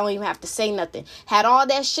bitch that don't even have to say nothing. Had all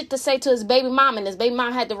that shit to say to his baby mom, and his baby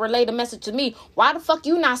mom had to relay the message to me. Why the fuck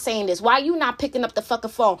you not saying this? Why you not picking up the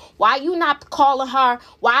fucking phone? Why you not calling her?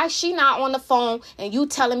 Why is she not on the phone and you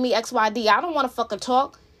telling me XYD? I don't want to fucking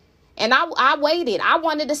talk. And I waited. I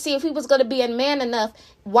wanted to see if he was going to be a man enough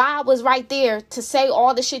while I was right there to say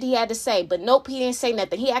all the shit he had to say. But nope, he didn't say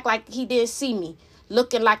nothing. He act like he didn't see me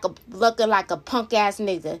looking like a punk ass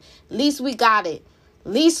nigga. At least we got it.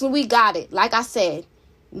 Like I said,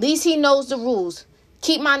 at least he knows the rules.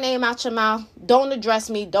 Keep my name out your mouth. Don't address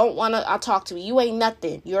me. Don't want to talk to me. You ain't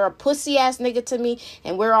nothing. You're a pussy ass nigga to me.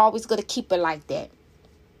 And we're always going to keep it like that.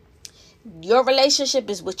 Your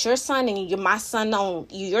relationship is with your son, and you're my son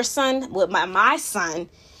only. Your son with my son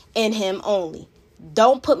and him only.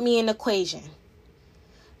 Don't put me in the equation.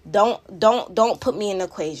 Don't put me in the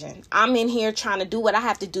equation. I'm in here trying to do what I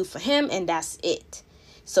have to do for him, and that's it.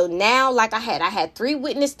 So now, like I had 3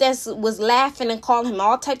 witnesses that was laughing and calling him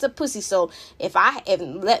all types of pussy. So I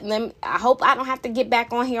hope I don't have to get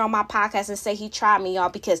back on here on my podcast and say he tried me, y'all,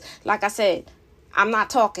 because like I said, I'm not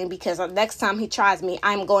talking, because next time he tries me,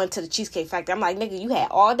 I'm going to the Cheesecake Factory. I'm like, nigga, you had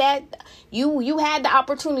all that. You had the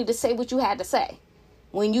opportunity to say what you had to say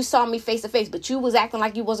when you saw me face to face, but you was acting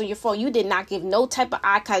like you was on your phone. You did not give no type of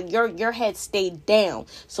eye contact. Your head stayed down.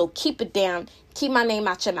 So keep it down. Keep my name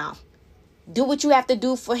out your mouth. Do what you have to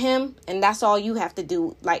do for him, and that's all you have to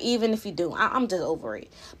do. Like, even if you do, I'm just over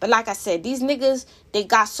it. But like I said, these niggas, they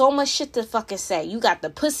got so much shit to fucking say. You got the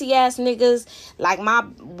pussy ass niggas like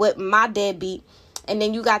my deadbeat. And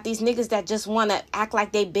then you got these niggas that just want to act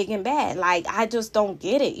like they big and bad. Like, I just don't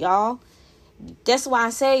get it, y'all. That's why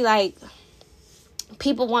I say, like,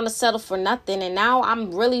 people want to settle for nothing. And now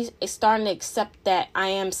I'm really starting to accept that I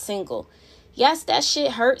am single. Yes, that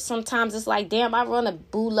shit hurts. Sometimes it's like, damn, I want to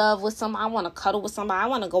boo love with somebody. I want to cuddle with somebody. I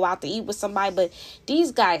want to go out to eat with somebody. But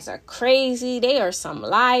these guys are crazy. They are some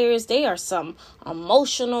liars. They are some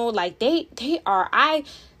emotional. Like, they are.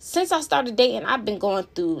 Since I started dating, I've been going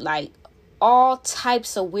through, like, all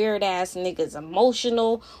types of weird ass niggas,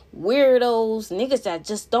 emotional weirdos, niggas that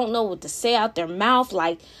just don't know what to say out their mouth.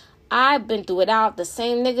 Like, I've been through it out. The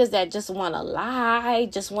same niggas that just want to lie,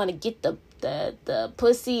 just want to get the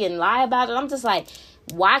pussy and lie about it. I'm just like,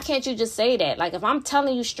 why can't you just say that? Like, if I'm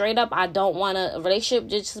telling you straight up, I don't want a relationship,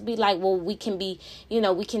 just be like, well, we can be,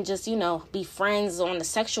 we can just, be friends on the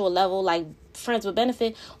sexual level, like friends with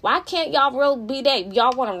benefit. Why can't y'all really be that?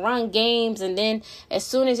 Y'all want to run games, and then as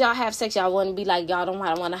soon as y'all have sex, y'all want to be like, y'all don't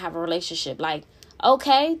want to have a relationship. Like,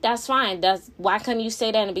 okay, that's fine. Why couldn't you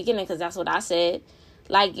say that in the beginning? Because that's what I said.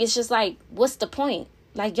 Like, it's just like, what's the point?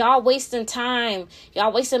 Like, y'all wasting time.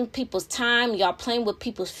 Y'all wasting people's time. Y'all playing with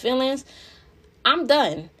people's feelings. I'm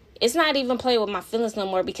done. It's not even playing with my feelings no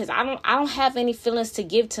more, because I don't have any feelings to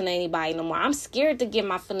give to anybody no more. I'm scared to give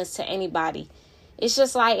my feelings to anybody. It's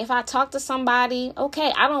just like, if I talk to somebody,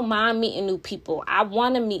 okay, I don't mind meeting new people. I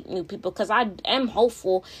want to meet new people, because I am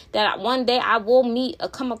hopeful that one day I will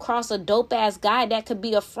come across a dope ass guy that could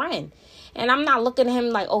be a friend. And I'm not looking at him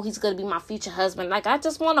like, oh, he's going to be my future husband. Like, I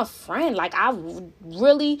just want a friend. Like, I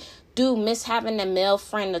really do miss having a male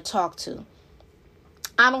friend to talk to.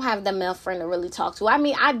 I don't have the male friend to really talk to. I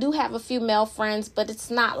mean, I do have a few male friends, but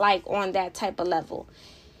it's not like on that type of level,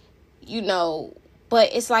 you know.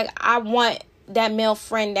 But it's like I want that male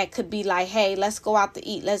friend that could be like, hey, let's go out to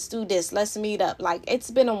eat. Let's do this. Let's meet up. Like,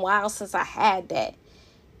 it's been a while since I had that.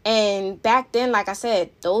 And back then, like I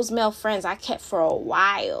said, those male friends I kept for a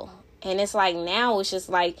while. And it's like now it's just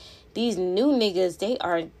like these new niggas, they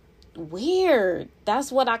are weird.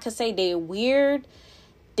 That's what I could say. They're weird.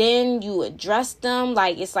 Then you address them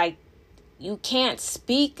like it's like you can't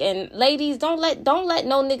speak. And ladies, don't let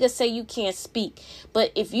no nigga say you can't speak.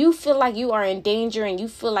 But if you feel like you are in danger and you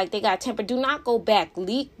feel like they got temper, do not go back.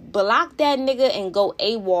 Block that nigga and go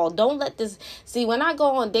AWOL. Don't let this. See, when I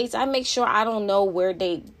go on dates, I make sure I don't know where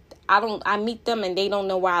I meet them and they don't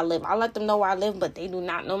know where I live. I let them know where I live, but they do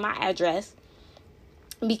not know my address.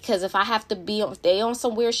 Because if I have to if they on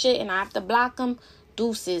some weird shit and I have to block them,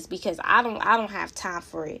 deuces, because I don't have time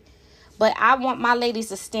for it. But I want my ladies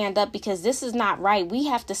to stand up, because this is not right. We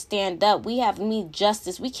have to stand up. We have to need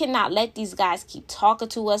justice. We cannot let these guys keep talking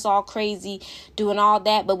to us all crazy, doing all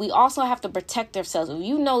that. But we also have to protect ourselves. If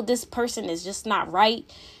you know this person is just not right,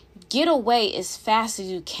 get away as fast as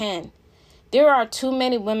you can. There are too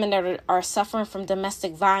many women that are suffering from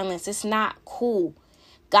domestic violence. It's not cool.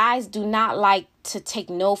 Guys do not like to take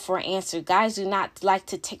no for an answer. Guys do not like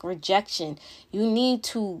to take rejection. You need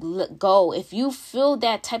to go. If you feel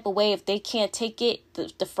that type of way, if they can't take it,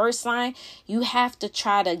 the first sign, you have to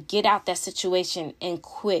try to get out that situation and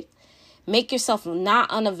quick. Make yourself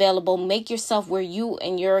not unavailable. Make yourself where you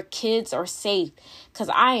and your kids are safe. Because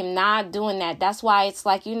I am not doing that. That's why it's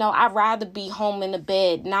like, I'd rather be home in the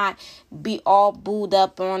bed, not be all booed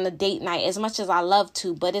up on a date night, as much as I love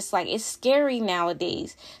to. But it's like, it's scary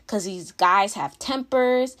nowadays. Because these guys have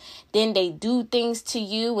tempers. Then they do things to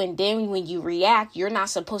you. And then when you react, you're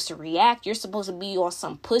not supposed to react. You're supposed to be on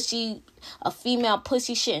some a female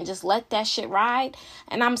pussy shit and just let that shit ride.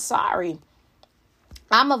 And I'm sorry.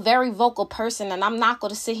 I'm a very vocal person, and I'm not going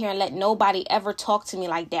to sit here and let nobody ever talk to me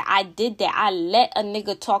like that. I did that. I let a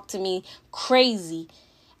nigga talk to me crazy.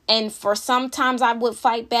 And for sometimes I would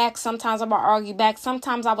fight back. Sometimes I would argue back.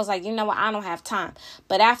 Sometimes I was like, you know what? I don't have time.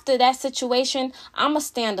 But after that situation, I'm going to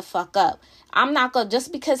stand the fuck up. I'm not going to,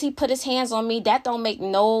 just because he put his hands on me, that don't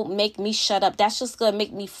make me shut up. That's just going to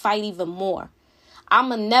make me fight even more. I'm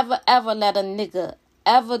going to never, ever let a nigga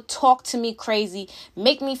ever talk to me crazy,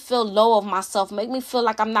 make me feel low of myself, make me feel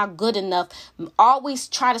like I'm not good enough, always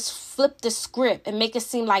try to flip the script and make it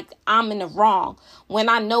seem like I'm in the wrong when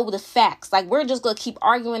I know the facts. Like, we're just gonna keep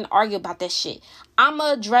argue about that shit. I'm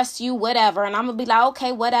gonna address you, whatever, and I'm gonna be like,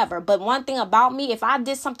 okay, whatever. But one thing about me, if I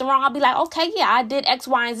did something wrong, I'll be like, okay, yeah, I did X,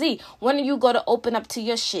 Y, and Z. When are you gonna open up to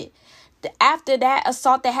your shit? After that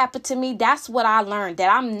assault that happened to me, that's what I learned,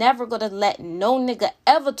 that I'm never gonna let no nigga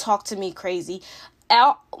ever talk to me crazy,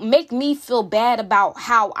 make me feel bad about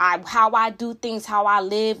how I do things, how I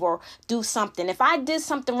live, or do something. If I did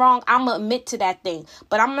something wrong, I'm gonna admit to that thing.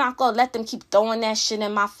 But I'm not gonna let them keep throwing that shit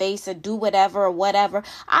in my face or do whatever.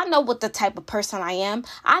 I know what the type of person I am.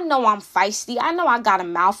 I know I'm feisty. I know I got a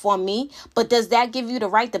mouth on me. But does that give you the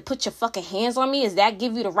right to put your fucking hands on me? Does that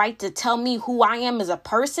give you the right to tell me who I am as a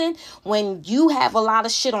person when you have a lot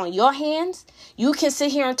of shit on your hands? You can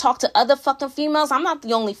sit here and talk to other fucking females. I'm not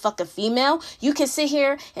the only fucking female. You can sit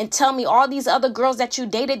here and tell me all these other girls that you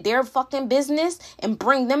dated, their fucking business, and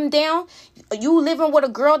bring them down. You living with a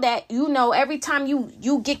girl that, every time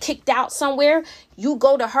you get kicked out somewhere, you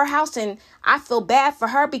go to her house, and I feel bad for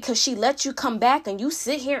her because she let you come back, and you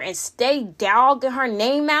sit here and stay dogging her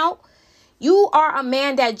name out. You are a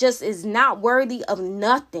man that just is not worthy of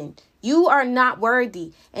nothing. You are not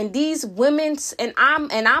worthy. And these women, and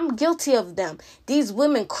I'm guilty of them. These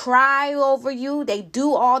women cry over you. They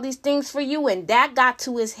do all these things for you, and that got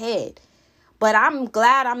to his head. But I'm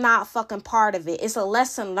glad I'm not a fucking part of it. It's a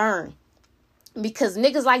lesson learned. Because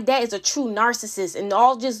niggas like that is a true narcissist, and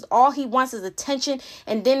all he wants is attention,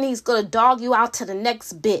 and then he's gonna dog you out to the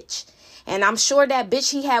next bitch. And I'm sure that bitch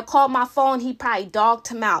he had called my phone, he probably dogged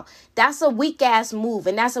him out. That's a weak ass move,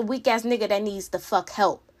 and that's a weak ass nigga that needs the fuck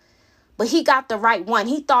help. But he got the right one.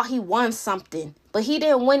 He thought he won something. But he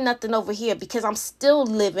didn't win nothing over here, because I'm still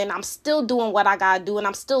living. I'm still doing what I gotta do, and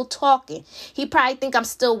I'm still talking. He probably think I'm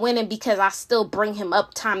still winning because I still bring him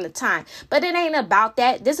up time to time. But it ain't about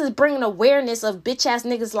that. This is bringing awareness of bitch ass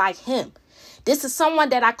niggas like him. This is someone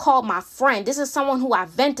that I called my friend. This is someone who I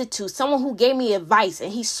vented to, someone who gave me advice,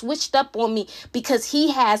 and he switched up on me because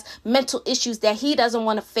he has mental issues that he doesn't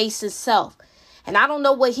want to face himself. And I don't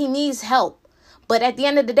know what he needs help. But at the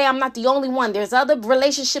end of the day, I'm not the only one. There's other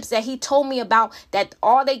relationships that he told me about that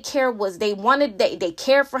all they cared was they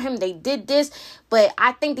cared for him. They did this. But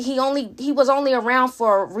I think that he was only around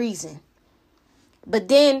for a reason. But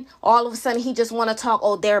then all of a sudden he just want to talk,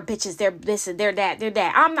 oh, they're bitches, they're this, they're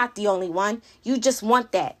that. I'm not the only one. You just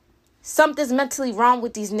want that. Something's mentally wrong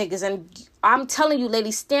with these niggas. And I'm telling you,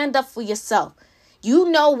 ladies, stand up for yourself.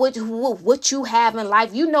 You know what you have in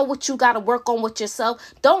life. You know what you got to work on with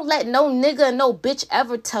yourself. Don't let no nigga, no bitch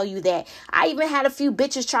ever tell you that. I even had a few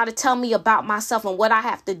bitches try to tell me about myself and what I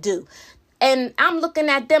have to do. And I'm looking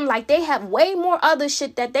at them like they have way more other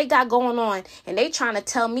shit that they got going on. And they trying to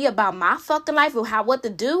tell me about my fucking life and what to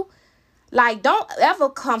do. Like, don't ever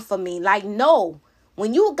come for me. Like, no.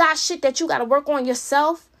 When you got shit that you got to work on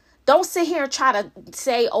yourself, don't sit here and try to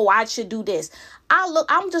say, oh, I should do this.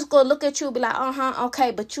 I'm just going to look at you and be like,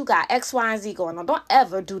 okay, but you got X, Y, and Z going on. Don't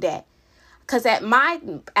ever do that. Because at my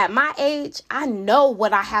age, I know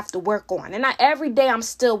what I have to work on. And every day I'm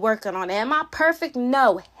still working on it. Am I perfect?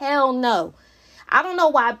 No. Hell no. I don't know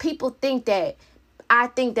why people think that I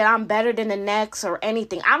think that I'm better than the next or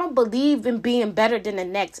anything. I don't believe in being better than the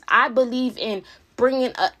next. I believe in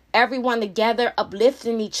bringing everyone together,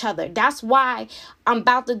 uplifting each other. That's why I'm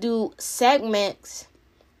about to do segments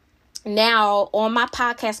now on my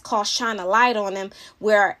podcast called Shine a Light on Them,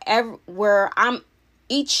 where I'm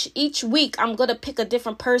each week I'm gonna pick a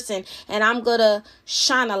different person and I'm gonna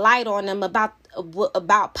shine a light on them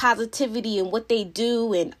about positivity and what they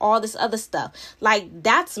do and all this other stuff. Like,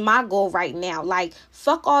 that's my goal right now. Like,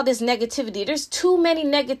 fuck all this negativity. There's too many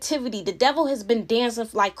negativity. The devil has been dancing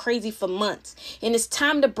like crazy for months, and it's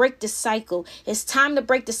time to break this cycle. It's time to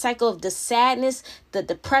break the cycle of the sadness, the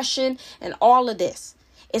depression, and all of this.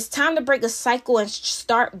 It's time to break a cycle and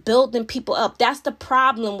start building people up. That's the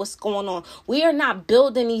problem. What's going on? We are not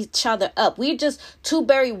building each other up. We're just too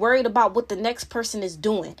very worried about what the next person is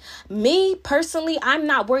doing. Me, personally, I'm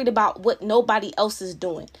not worried about what nobody else is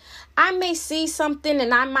doing. I may see something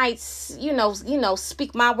and I might,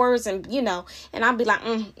 speak my words and I'll be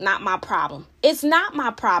like, not my problem. It's not my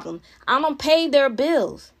problem. I don't pay their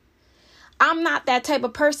bills. I'm not that type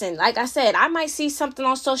of person. Like I said, I might see something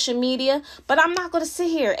on social media, but I'm not going to sit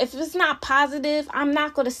here. If it's not positive, I'm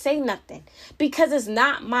not going to say nothing because it's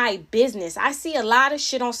not my business. I see a lot of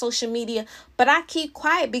shit on social media, but I keep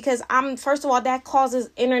quiet because first of all, that causes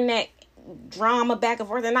internet drama back and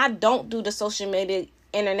forth, and I don't do the social media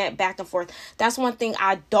internet back and forth. That's one thing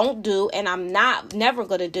I don't do, and I'm never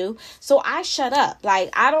gonna do. So I shut up.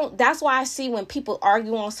 Like, that's why I see when people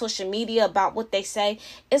argue on social media about what they say,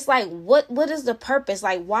 it's like, what is the purpose?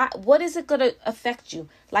 Like, what is it gonna affect you?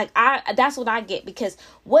 Like, that's what I get, because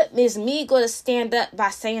what is me gonna stand up by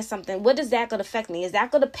saying something? What is that gonna affect me? Is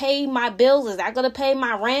that gonna pay my bills? Is that gonna pay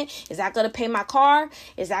my rent? Is that gonna pay my car?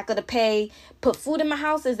 Is that gonna put food in my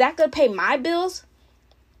house? Is that gonna pay my bills?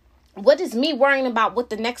 What is me worrying about what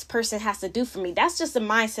the next person has to do for me? That's just a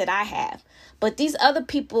mindset I have. But these other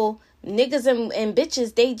people, niggas and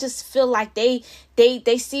bitches, they just feel like they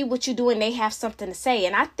see what you do and they have something to say.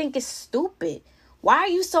 And I think it's stupid. Why are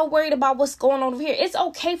you so worried about what's going on over here? It's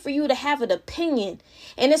okay for you to have an opinion.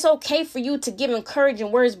 And it's okay for you to give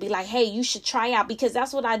encouraging words. Be like, hey, you should try out, because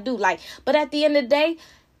that's what I do. Like, but at the end of the day,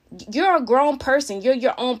 you're a grown person. You're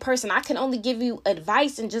your own person. I can only give you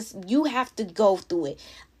advice, and you have to go through it.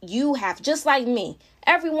 You have, just like me.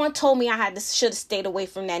 Everyone told me I should have stayed away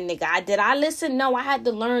from that nigga. Did I listen? No, I had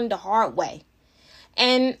to learn the hard way.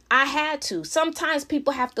 And I had to. Sometimes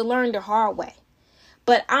people have to learn the hard way.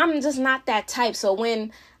 But I'm just not that type. So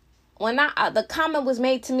when the comment was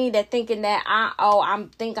made to me that thinking that I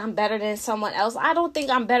think I'm better than someone else, I don't think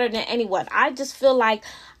I'm better than anyone. I just feel like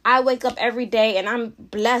I wake up every day and I'm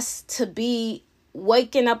blessed to be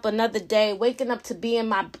waking up another day, waking up to be in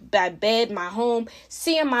my bed, my home,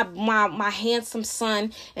 seeing my handsome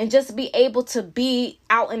son, and just be able to be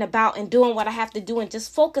out and about and doing what I have to do and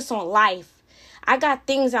just focus on life. I got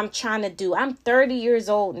things I'm trying to do. I'm 30 years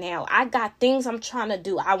old now. I got things I'm trying to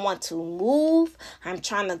do. I want to move. I'm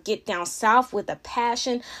trying to get down south with a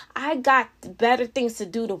passion. I got better things to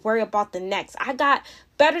do to worry about the next. I got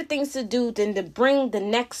better things to do than to bring the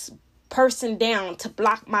next person down to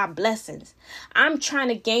block my blessings. I'm trying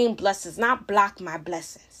to gain blessings, not block my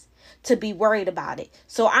blessings, to be worried about it.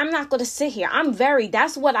 So I'm not going to sit here.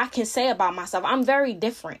 That's what I can say about myself. I'm very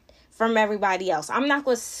different from everybody else. I'm not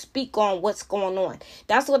going to speak on what's going on.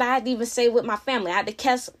 That's what I had to even say with my family. I had to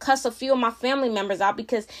cuss a few of my family members out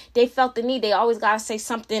because they felt the need. They always got to say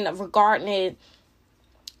something regarding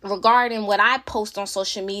what I post on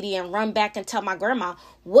social media and run back and tell my grandma.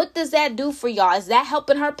 What does that do for y'all? Is that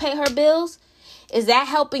helping her pay her bills? Is that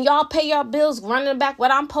helping y'all pay your bills, running back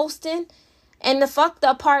what I'm posting? And the fucked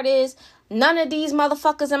up part is, none of these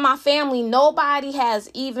motherfuckers in my family, nobody has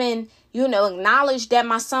even, acknowledged that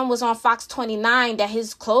my son was on Fox 29, that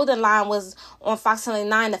his clothing line was on Fox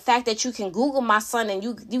 29. The fact that you can Google my son and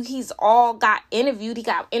he's all got interviewed. He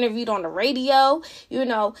got interviewed on the radio.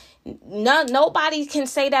 Nobody can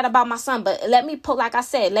say that about my son. But let me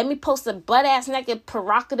post a butt-ass naked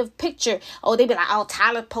provocative picture. Oh, they be like, oh,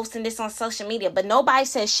 Tyler posting this on social media. But nobody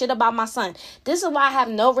says shit about my son. This is why I have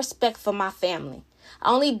no respect for my family. I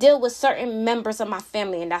only deal with certain members of my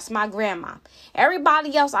family, and that's my grandma.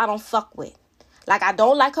 Everybody else I don't fuck with. Like, I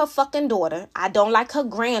don't like her fucking daughter. I don't like her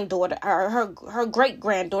granddaughter, or her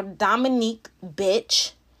great-granddaughter, Dominique,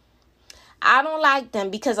 bitch. I don't like them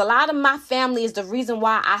because a lot of my family is the reason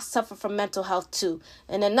why I suffer from mental health too.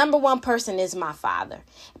 And the number one person is my father.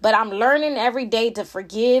 But I'm learning every day to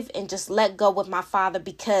forgive and just let go with my father,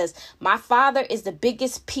 because my father is the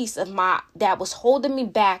biggest piece of that was holding me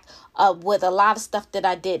back with a lot of stuff that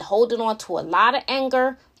I did. Holding on to a lot of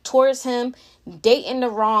anger towards him, dating the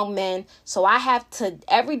wrong men. So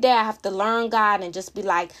every day I have to learn God and just be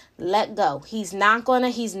like, let go. He's not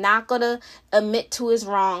gonna admit to his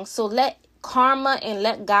wrong. So let karma and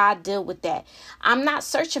let God deal with that. I'm not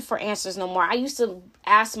searching for answers no more. I used to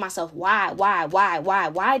ask myself, why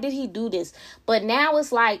did he do this? But now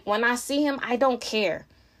it's like, when I see him, I don't care.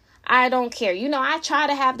 I try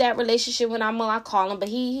to have that relationship when I call him, but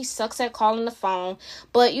he sucks at calling the phone.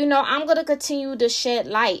 But, I'm going to continue to shed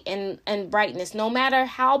light and brightness. No matter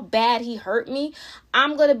how bad he hurt me,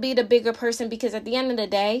 I'm going to be the bigger person, because at the end of the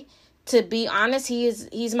day, to be honest,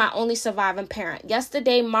 he's my only surviving parent.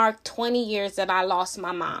 Yesterday marked 20 years that I lost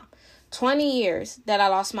my mom. 20 years that I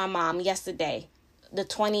lost my mom yesterday, the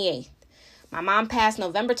 28th. My mom passed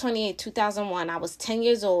November 28th, 2001. I was 10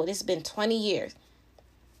 years old. It's been 20 years.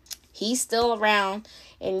 He's still around.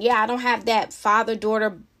 And yeah, I don't have that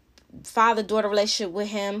father-daughter relationship with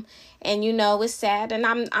him. And, it's sad. And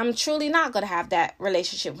I'm truly not going to have that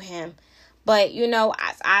relationship with him. But,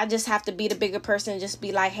 I just have to be the bigger person and just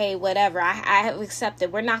be like, hey, whatever. I have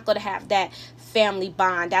accepted. We're not going to have that family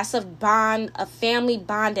bond. That's a family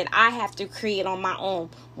bond that I have to create on my own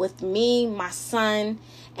with me, my son,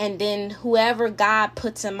 and then whoever God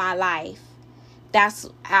puts in my life. That's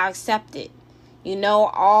how I accept it.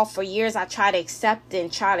 All for years I try to accept it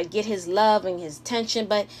and try to get his love and his attention,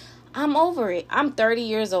 but I'm over it. I'm 30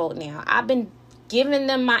 years old now. I've been giving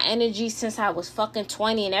them my energy since I was fucking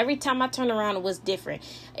 20, and every time I turned around it was different.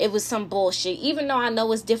 It was some bullshit, even though I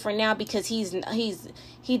know it's different now because he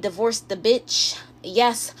divorced the bitch.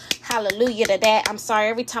 Yes, hallelujah to that. I'm sorry,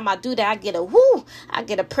 every time I do that I get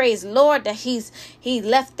a praise Lord that he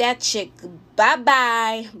left that chick.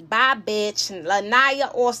 Bye bitch,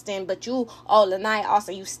 Lanaya Austin. But Lanaya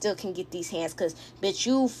Austin, you still can get these hands, because bitch,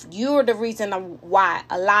 you're the reason why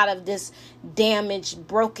a lot of this damaged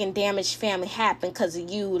family happened, because of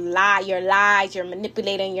you. Your lies, you're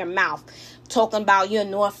manipulating your mouth, talking about your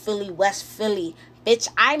North Philly, West Philly. Bitch,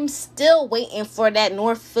 I'm still waiting for that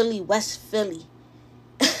North Philly, West Philly.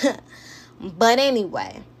 But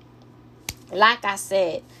anyway, like I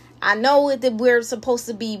said, I know that we're supposed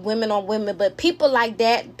to be women on women, but people like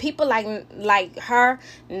that, people like her,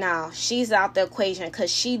 no, she's out the equation,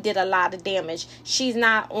 because she did a lot of damage. She's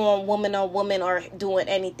not on woman or doing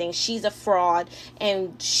anything. She's a fraud,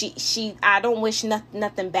 and I don't wish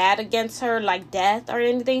nothing bad against her, like death or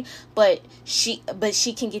anything, but she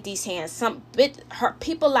can get these hands.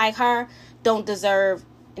 People like her don't deserve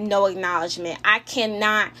no acknowledgement. I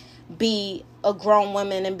cannot be a grown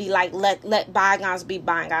woman and be like, let bygones be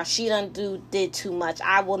bygones. She did too much.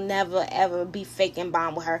 I will never ever be faking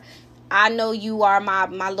bond with her. I know you are my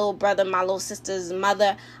little brother, my little sister's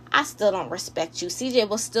mother. I still don't respect you. CJ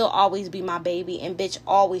will still always be my baby, and bitch,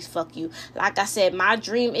 always fuck you. Like I said, my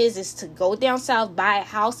dream is to go down south, buy a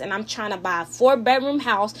house, and I'm trying to buy a 4-bedroom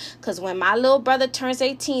house, because when my little brother turns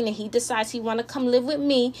 18 and he decides he want to come live with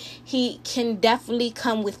me, he can definitely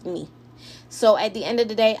come with me. So at the end of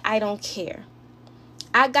the day, I don't care.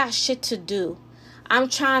 I got shit to do. I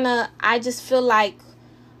just feel like,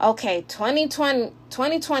 okay,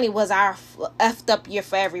 2020 was our effed up year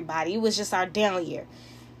for everybody. It was just our down year.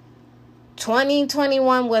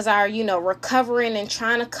 2021 was our, recovering and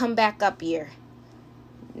trying to come back up year.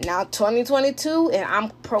 Now 2022, and I'm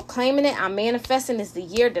proclaiming it, I'm manifesting, is the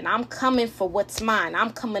year that I'm coming for what's mine.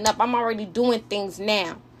 I'm coming up. I'm already doing things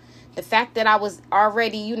now. The fact that I was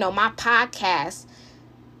already, my podcast,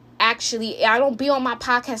 actually, I don't be on my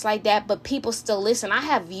podcast like that, but people still listen. I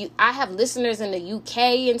have listeners in the UK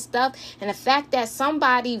and stuff, and the fact that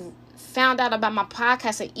somebody found out about my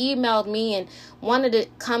podcast and emailed me and wanted to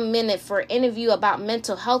come in for an interview about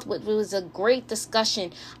mental health, which was a great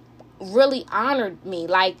discussion really honored me.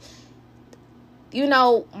 Like, you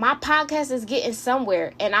know, my podcast is getting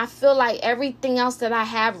somewhere, and I feel like everything else that I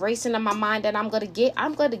have racing in my mind that I'm going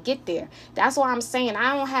to get there. That's why I'm saying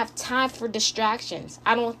I don't have time for distractions.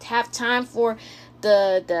 I don't have time for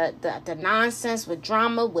the nonsense with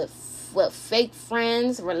drama, with fake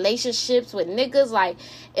friends, relationships with niggas. Like,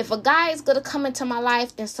 if a guy is going to come into my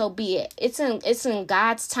life, then so be it. It's in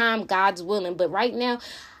God's time, God's willing. But right now,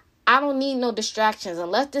 I don't need no distractions.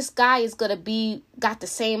 Unless this guy is going to got the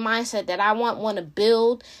same mindset that I want to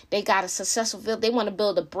build. They got a successful field. They want to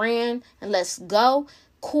build a brand, and let's go.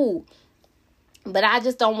 Cool. But I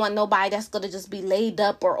just don't want nobody that's going to just be laid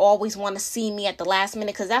up or always want to see me at the last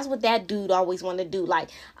minute. Because that's what that dude always want to do. Like,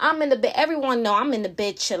 I'm in the bed. Everyone know I'm in the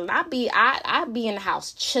bed chilling. I be in the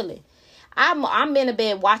house chilling. I'm in the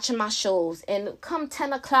bed watching my shows. And come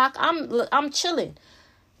 10 o'clock, I'm chilling.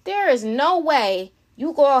 There is no way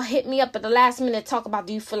you go hit me up at the last minute, talk about,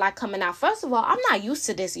 do you feel like coming out? First of all, I'm not used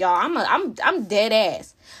to this, y'all. I'm dead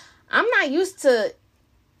ass. I'm not used to.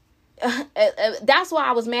 That's why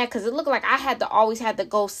I was mad, because it looked like I always had to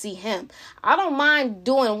go see him. I don't mind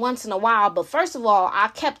doing once in a while, but first of all, I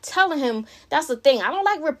kept telling him, that's the thing. I don't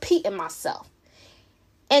like repeating myself.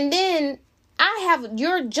 And then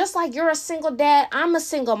you're just like you're a single dad, I'm a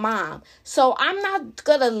single mom. So I'm not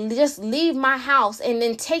going to just leave my house and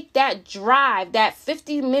then take that drive, that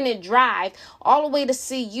 50-minute drive all the way to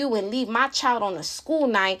see you and leave my child on a school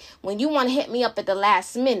night when you want to hit me up at the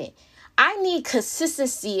last minute. I need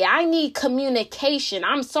consistency. I need communication.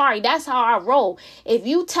 I'm sorry. That's how I roll. If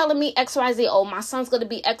you telling me XYZ, oh, my son's going to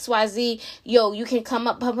be XYZ, yo, you can come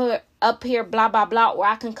up here, blah, blah, blah, or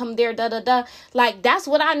I can come there, da, da, da. Like, that's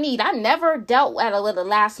what I need. I never dealt at a little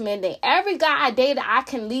last minute. Every guy I dated, I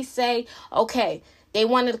can at least say, okay, they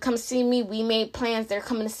wanted to come see me. We made plans. They're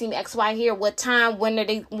coming to see me. XY here. What time? When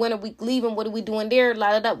are we leaving? What are we doing there?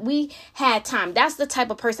 La, da, da. We had time. That's the type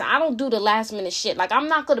of person. I don't do the last minute shit. Like, I'm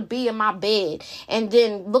not going to be in my bed and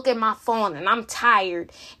then look at my phone and I'm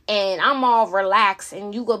tired and I'm all relaxed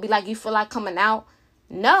and you going to be like, you feel like coming out?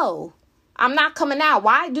 No, I'm not coming out.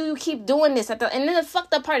 Why do you keep doing this? And then the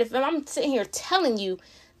fucked up part, if I'm sitting here telling you,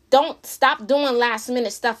 don't stop doing last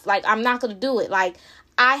minute stuff. Like, I'm not going to do it. Like,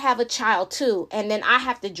 I have a child too, and then I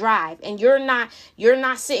have to drive, and you're not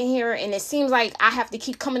sitting here, and it seems like I have to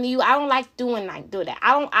keep coming to you. I don't like doing that.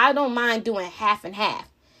 I don't mind doing half and half,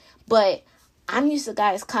 but I'm used to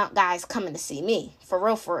guys coming to see me for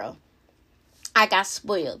real. I got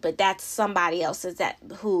spoiled, but that's somebody else's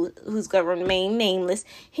who's gonna remain nameless.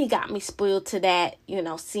 He got me spoiled to that,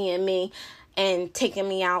 seeing me and taking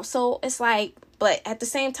me out. So it's like, but at the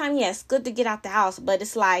same time, yes, good to get out the house. But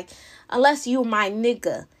it's like, unless you my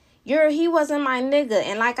nigga, he wasn't my nigga.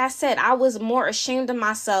 And like I said, I was more ashamed of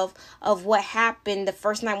myself of what happened the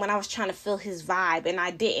first night when I was trying to feel his vibe, and I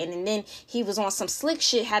didn't. And then he was on some slick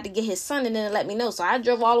shit, had to get his son, and then let me know. So I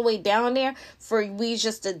drove all the way down there for we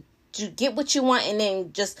just to get what you want and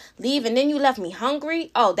then just leave, and then you left me hungry.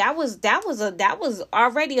 Oh, that was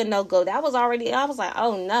already a no-go. I was like,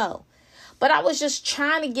 oh no. But I was just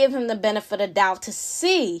trying to give him the benefit of the doubt to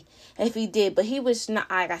see if he did. But he was not,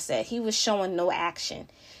 like I said, he was showing no action.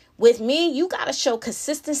 With me, you got to show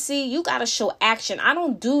consistency. You got to show action. I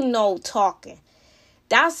don't do no talking.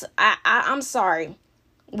 I'm sorry.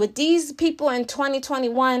 With these people in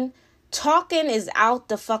 2021, talking is out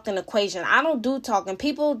the fucking equation. I don't do talking.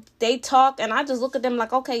 People, they talk and I just look at them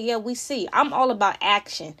like, okay, yeah, we see. I'm all about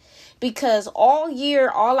action. Because all year,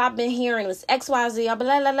 all I've been hearing was XYZ,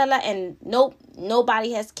 blah, blah, blah, blah, and nope,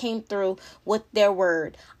 nobody has came through with their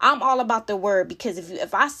word. I'm all about the word, because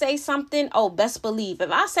if I say something, oh, best believe. If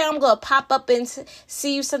I say I'm going to pop up and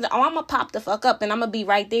see you something, oh, I'm going to pop the fuck up and I'm going to be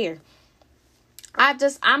right there.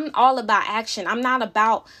 I'm all about action. I'm not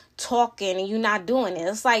about talking and you not doing it.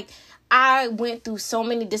 It's like I went through so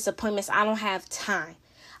many disappointments. I don't have time.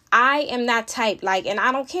 I am that type, and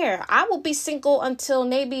I don't care. I will be single until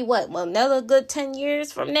maybe another good 10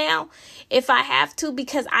 years from now, if I have to,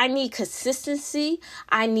 because I need consistency.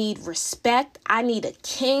 I need respect. I need a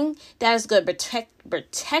king that is going to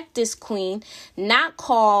protect this queen, not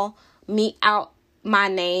call me out my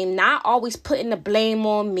name, not always putting the blame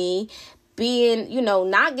on me, being,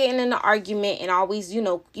 not getting in an argument and always,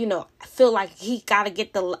 feel like he got to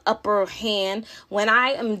get the upper hand. When I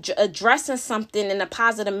am addressing something in a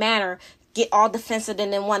positive manner, get all defensive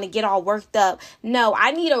and then want to get all worked up. No,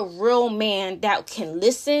 I need a real man that can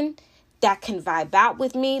listen, that can vibe out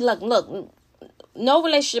with me. Look, no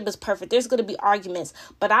relationship is perfect. There's going to be arguments,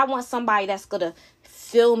 but I want somebody that's going to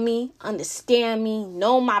feel me, understand me,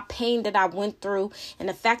 know my pain that I went through, and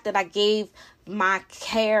the fact that I gave my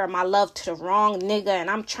care, my love to the wrong nigga, and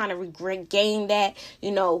I'm trying to regain that,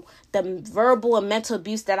 the verbal and mental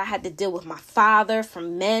abuse that I had to deal with my father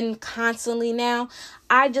from men constantly now.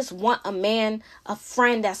 I just want a man, a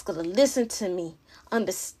friend that's going to listen to me,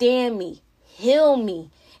 understand me, heal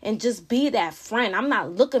me, and just be that friend. I'm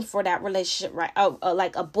not looking for that relationship, right?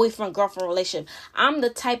 Like a boyfriend-girlfriend relationship. I'm the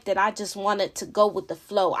type that I just wanted to go with the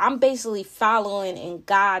flow. I'm basically following in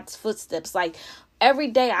God's footsteps. Like, every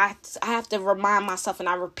day I have to remind myself, and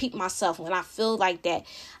I repeat myself when I feel like that.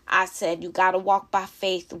 I said, you got to walk by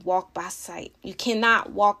faith, walk by sight. You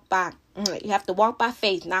cannot walk by, you have to walk by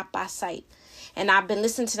faith, not by sight. And I've been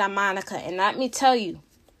listening to that Monica, and let me tell you,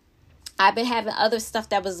 I've been having other stuff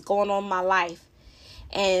that was going on in my life.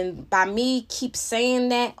 And by me keep saying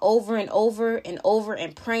that over and over and over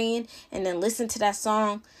and praying and then listen to that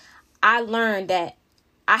song, I learned that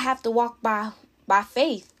I have to walk by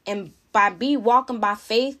faith. And by me walking by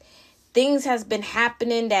faith, things has been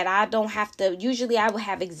happening that I don't have to. Usually I would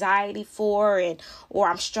have anxiety for, or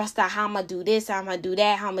I'm stressed out. How I'm going to do this, how I'm going to do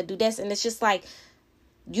that, how I'm going to do this. And it's just like,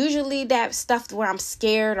 usually that stuff where I'm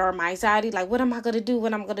scared or my anxiety, like, what am I going to do?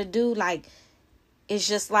 What I'm going to do? Like, it's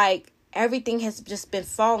just like everything has just been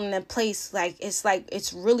falling in place. Like,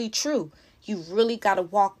 it's really true. You really got to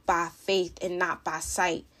walk by faith and not by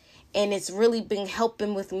sight. And it's really been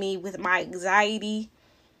helping with me with my anxiety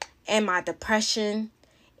and my depression.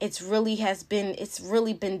 It's really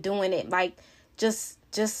been doing it. Like, just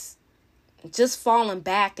falling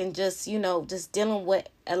back and just dealing with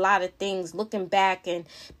a lot of things, looking back and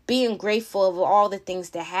being grateful of all the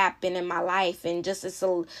things that happened in my life, and just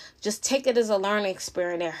take it as a learning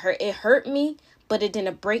experience. It hurt me, but it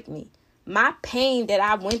didn't break me. My pain that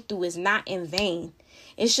I went through is not in vain.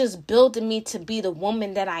 It's just building me to be the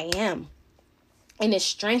woman that I am, and it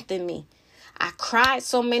strengthened me. I cried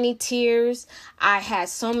so many tears. I had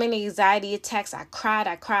so many anxiety attacks. I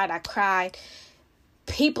cried.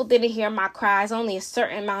 People didn't hear my cries. Only a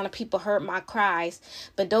certain amount of people heard my cries.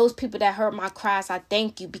 But those people that heard my cries, I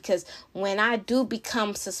thank you, because when I do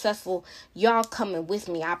become successful, y'all coming with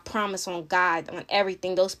me. I promise on God, on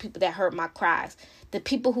everything, those people that heard my cries. The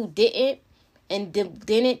people who didn't,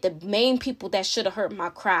 the main people that should have heard my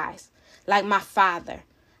cries, like my father.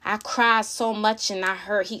 I cried so much, and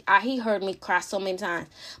he heard me cry so many times,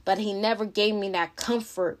 but he never gave me that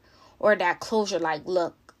comfort or that closure. Like,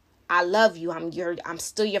 look, I love you. I'm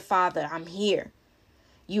still your father. I'm here.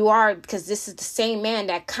 You are, because this is the same man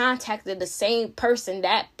that contacted the same person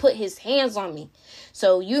that put his hands on me.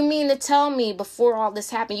 So you mean to tell me before all this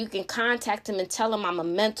happened, you can contact him and tell him I'm a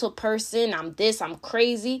mental person, I'm this, I'm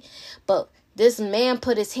crazy, but this man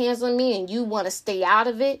put his hands on me and you want to stay out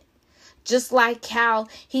of it? Just like how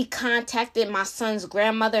he contacted my son's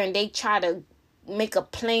grandmother and they try to make a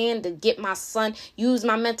plan to get my son, use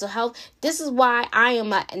my mental health. This is why I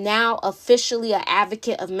am now officially an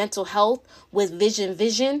advocate of mental health with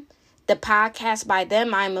Vision, the podcast by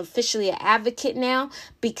them. I'm officially an advocate now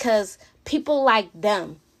because people like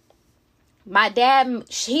them. My dad,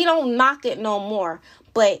 he don't knock it no more,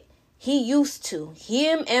 but he used to.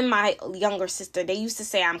 Him and my younger sister, they used to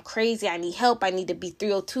say I'm crazy, I need help, I need to be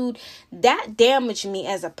 302. That damaged me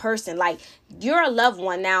as a person. Like, you're a loved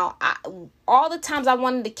one now. All the times I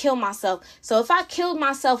wanted to kill myself. So if I killed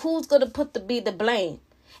myself, who's going to be the blame?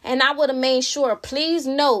 And I would have made sure, please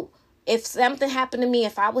note, if something happened to me,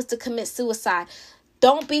 if I was to commit suicide,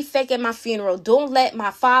 don't be fake at my funeral. Don't let my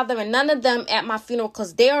father and none of them at my funeral,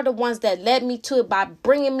 because they are the ones that led me to it by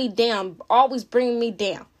bringing me down, always bringing me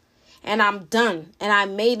down. And I'm done. And I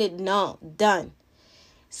made it known. Done.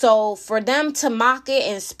 So for them to mock it,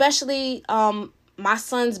 and especially my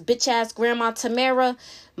son's bitch ass grandma Tamara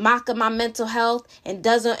mocking my mental health and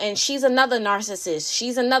she's another narcissist.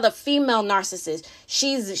 She's another female narcissist.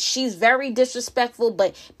 She's very disrespectful,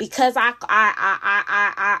 but because I'm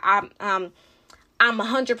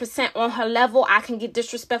 100% on her level, I can get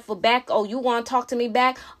disrespectful back. Oh, you want to talk to me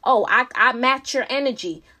back? Oh, I match your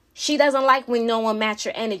energy. She doesn't like when no one match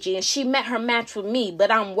her energy, and she met her match with me,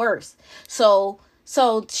 but I'm worse. So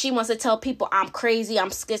she wants to tell people I'm crazy,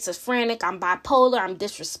 I'm schizophrenic, I'm bipolar, I'm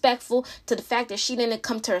disrespectful, to the fact that she didn't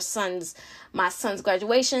come to my son's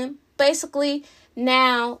graduation. Basically,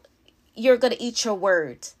 now you're going to eat your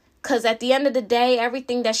words. Because at the end of the day,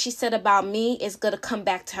 everything that she said about me is going to come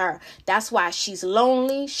back to her. That's why she's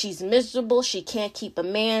lonely. She's miserable. She can't keep a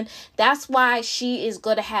man. That's why she is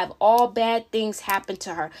going to have all bad things happen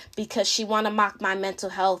to her. Because she want to mock my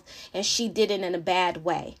mental health. And she did it in a bad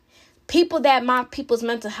way. People that mock people's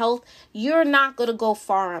mental health, you're not going to go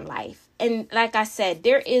far in life. and like I said,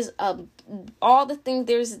 there is all the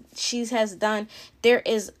things she has done, there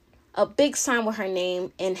is a big sign with her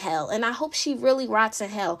name in hell. And I hope she really rots in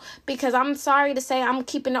hell, because I'm sorry to say, I'm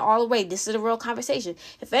keeping it all the way. This is a real conversation.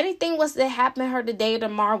 If anything was to happen to her today or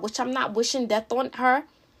tomorrow, which I'm not wishing death on her,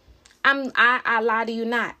 I lie to you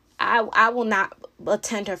not. I will not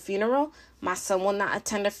attend her funeral. My son will not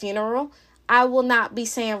attend her funeral. I will not be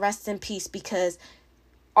saying rest in peace, because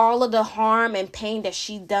all of the harm and pain that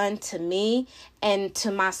she done to me and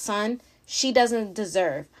to my son, she doesn't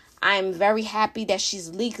deserve. I am very happy that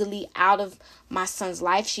she's legally out of my son's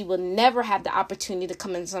life. She will never have the opportunity to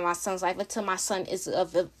come into my son's life until my son is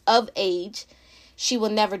of age. She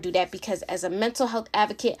will never do that, because as a mental health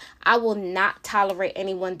advocate, I will not tolerate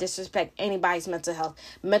anyone disrespect anybody's mental health.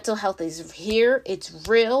 Mental health is here. It's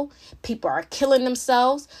real. People are killing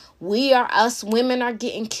themselves. Us women are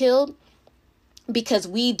getting killed because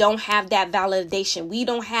we don't have that validation. We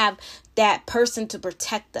don't have that person to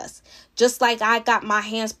protect us. Just like I got my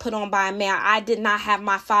hands put on by a man, I did not have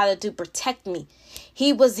my father to protect me.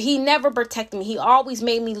 He never protected me. He always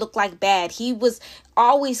made me look like bad. He was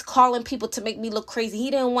always calling people to make me look crazy.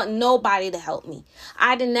 He didn't want nobody to help me.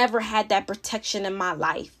 I never had that protection in my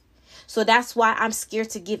life. So that's why I'm scared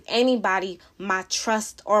to give anybody my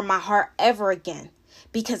trust or my heart ever again.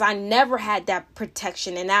 Because I never had that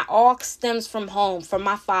protection, and that all stems from home, from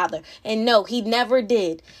my father. And no, he never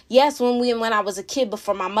did. Yes, when I was a kid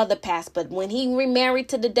before my mother passed, but when he remarried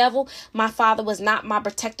to the devil, my father was not my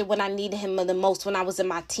protector when I needed him the most, when I was in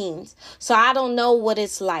my teens. So I don't know what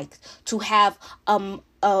it's like to have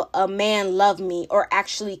a man love me or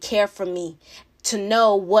actually care for me, to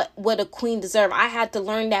know what a queen deserves. I had to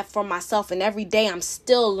learn that for myself, and every day I'm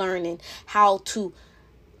still learning how to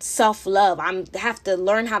self-love. I have to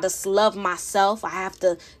learn how to love myself. I have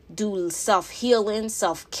to do self-healing,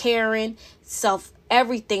 self-caring,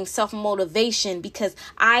 everything, self-motivation, because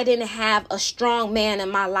I didn't have a strong man in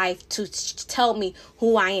my life to tell me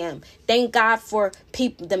who I am. Thank God for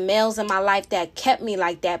the males in my life that kept me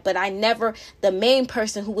like that, but the main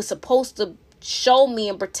person who was supposed to show me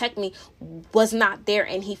and protect me was not there,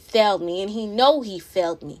 and he failed me, and he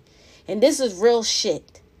failed me. And this is real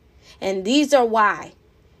shit. And these are why.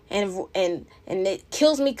 And it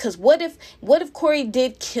kills me, because what if Corey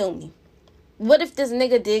did kill me? What if this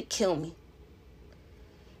nigga did kill me?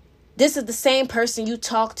 This is the same person you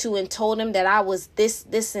talked to and told him that I was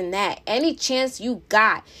this, and that. Any chance you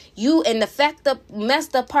got, and the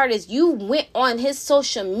messed up part is you went on his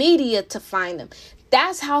social media to find him.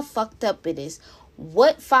 That's how fucked up it is.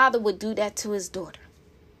 What father would do that to his daughter?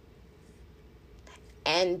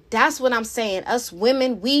 And that's what I'm saying. Us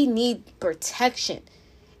women, we need protection.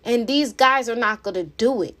 And these guys are not going to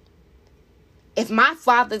do it. If my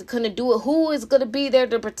father's going to do it, who is going to be there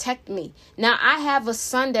to protect me? Now, I have a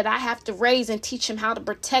son that I have to raise and teach him how to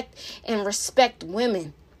protect and respect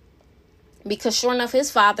women. Because sure enough, his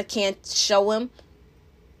father can't show him.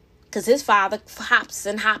 Because his father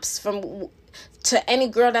hops to any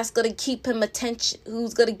girl that's going to keep him attention,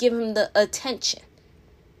 who's going to give him the attention.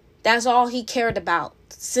 That's all he cared about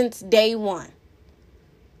since day one.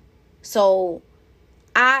 So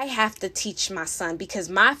I have to teach my son, because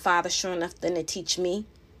my father sure enough didn't teach me.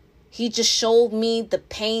 He just showed me the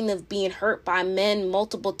pain of being hurt by men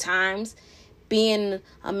multiple times, being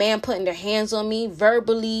a man putting their hands on me,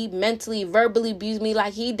 verbally abuse me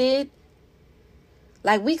like he did.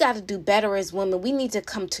 Like, we got to do better as women. We need to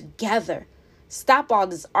come together. Stop all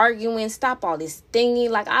this arguing. Stop all this thingy.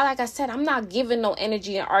 Like I said, I'm not giving no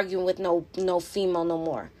energy and arguing with no female no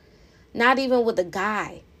more. Not even with a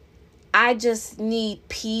guy. I just need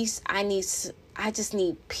peace. I just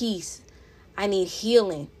need peace. I need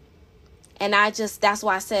healing. And that's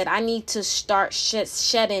why I said I need to start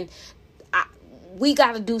shedding. We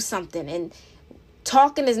got to do something. And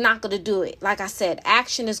talking is not going to do it. Like I said,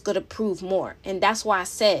 action is going to prove more. And that's why I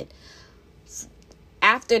said,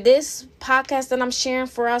 after this podcast that I'm sharing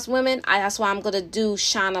for us women, that's why I'm going to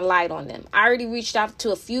shine a light on them. I already reached out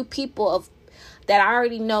to a few people that I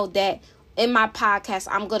already know that in my podcast,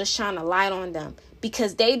 I'm going to shine a light on them,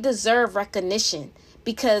 because they deserve recognition,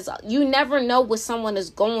 because you never know what someone is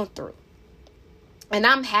going through. And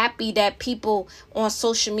I'm happy that people on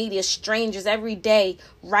social media, strangers every day,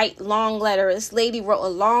 write long letters. This lady wrote a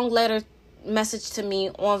long letter message to me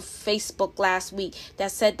on Facebook last week that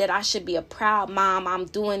said that I should be a proud mom. I'm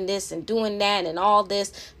doing this and doing that and all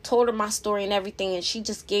this. Told her my story and everything, and she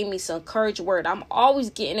just gave me some encouraging word. I'm always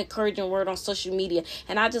getting encouraging word on social media,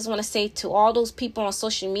 and I just want to say to all those people on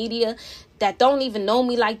social media that don't even know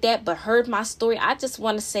me like that but heard my story, I just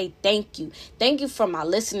want to say thank you. Thank you for my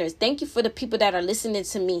listeners. Thank you for the people that are listening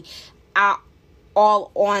to me.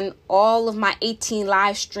 on all of my 18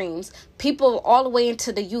 live streams. People all the way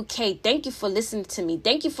into the UK, thank you for listening to me.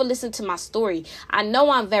 Thank you for listening to my story. I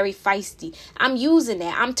know I'm very feisty. I'm using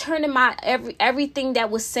that. I'm turning my everything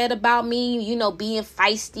that was said about me, being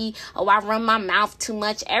feisty, I run my mouth too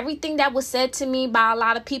much. Everything that was said to me by a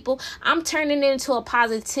lot of people, I'm turning it into a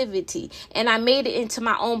positivity. And I made it into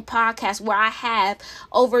my own podcast where I have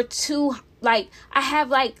over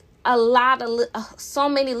a lot of so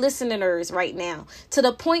many listeners right now, to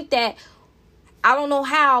the point that I don't know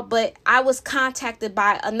how, but I was contacted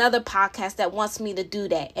by another podcast that wants me to do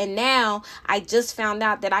that. And now I just found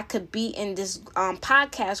out that I could be in this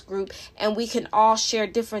podcast group, and we can all share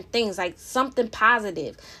different things, like something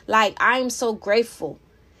positive. Like, I'm so grateful.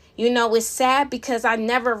 It's sad because I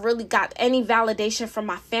never really got any validation from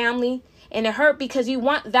my family. And it hurt because you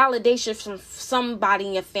want validation from somebody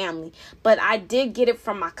in your family. But I did get it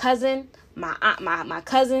from my cousin, my aunt, my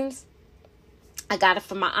cousins. I got it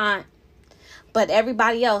from my aunt. But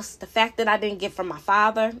everybody else, the fact that I didn't get from my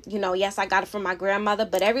father, yes, I got it from my grandmother.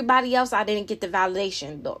 But everybody else, I didn't get the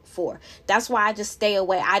validation for. That's why I just stay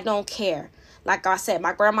away. I don't care. Like I said,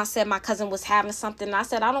 my grandma said my cousin was having something. And I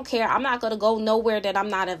said, I don't care. I'm not going to go nowhere that I'm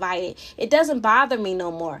not invited. It doesn't bother me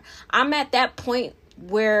no more. I'm at that point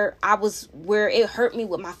where it hurt me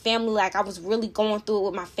with my family. Like, I was really going through it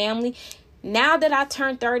with my family. Now that I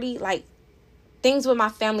turned 30, like, things with my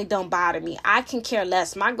family don't bother me. I can care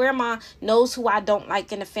less. My grandma knows who I don't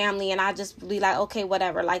like in the family, and I just be like, okay,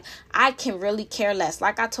 whatever. Like, I can really care less.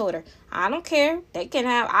 Like I told her, I don't care.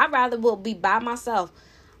 I'd rather be by myself.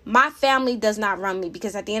 My family does not run me,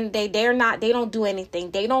 because at the end of the day, they don't do anything.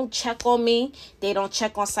 They don't check on me. They don't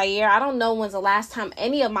check on Sayer. I don't know when's the last time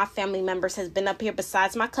any of my family members has been up here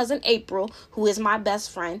besides my cousin April, who is my best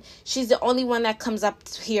friend. She's the only one that comes up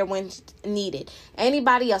here when needed.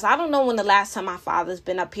 Anybody else, I don't know when the last time my father's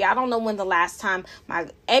been up here. I don't know when the last time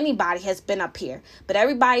anybody has been up here. But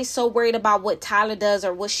everybody's so worried about what Tyler does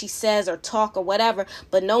or what she says or talk or whatever.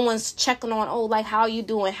 But no one's checking on, how you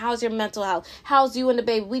doing? How's your mental health? How's you and the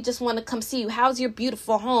baby? We just want to come see you. How's your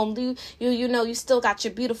beautiful home? You still got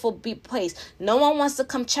your beautiful place. No one wants to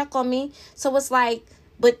come check on me. So it's like,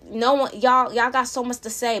 but no one, y'all got so much to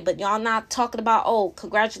say, but y'all not talking about,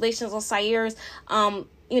 congratulations on Sayer's,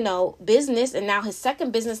 business, and now his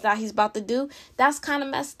second business that he's about to do. That's kind of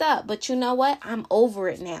messed up. But you know what? I'm over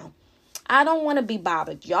it now. I don't want to be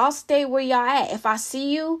bothered. Y'all stay where y'all at. If I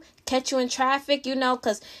see you, catch you in traffic,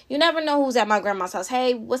 because you never know who's at my grandma's house.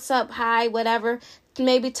 Hey, what's up? Hi, whatever.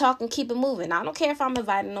 Maybe talk and keep it moving. I don't care if I'm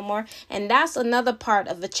invited no more. And that's another part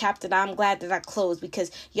of the chapter that I'm glad that I closed,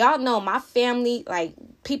 because y'all know my family, like,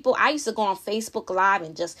 people, I used to go on Facebook Live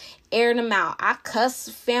and just air them out. I cuss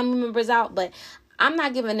family members out, but I'm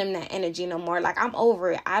not giving them that energy no more. Like, I'm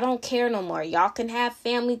over it. I don't care no more. Y'all can have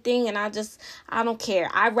family thing, and I don't care.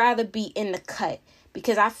 I'd rather be in the cut,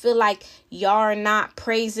 because I feel like y'all are not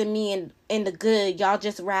praising me in the good. Y'all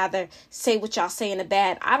just rather say what y'all say in the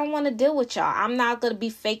bad. I don't want to deal with y'all. I'm not going to be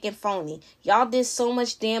fake and phony. Y'all did so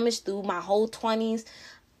much damage through my whole 20s.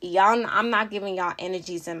 I'm not giving y'all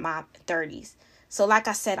energies in my 30s. So like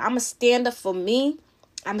I said, I'm going to stand up for me.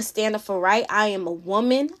 I'm a stand up for right. I am a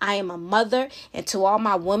woman. I am a mother. And to all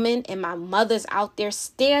my women and my mothers out there,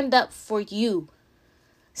 stand up for you.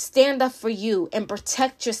 Stand up for you and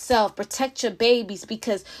protect yourself. Protect your babies,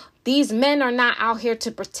 because these men are not out here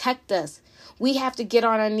to protect us. We have to get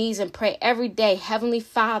on our knees and pray every day. Heavenly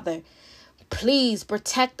Father, please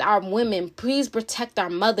protect our women. Please protect our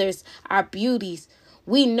mothers, our beauties.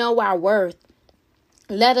 We know our worth.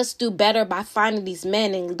 Let us do better by finding these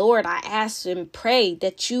men. And Lord, I ask and pray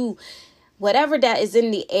that you, whatever that is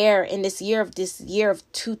in the air in this year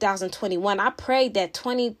of 2021, I pray that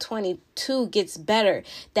 2022 gets better,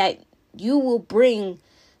 that you will bring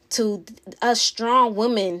to us strong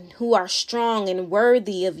women who are strong and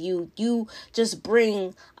worthy of you. You just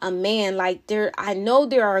bring a man like there. I know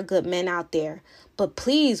there are good men out there, but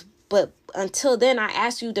until then, I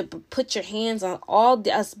ask you to put your hands on all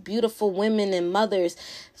us beautiful women and mothers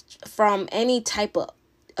from any type of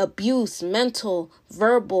abuse, mental,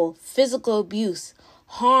 verbal, physical abuse,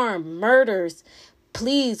 harm, murders.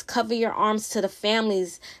 Please cover your arms to the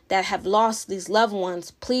families that have lost these loved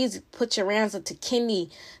ones. Please put your hands up to Kendi,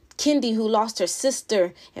 who lost her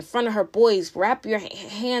sister in front of her boys. Wrap your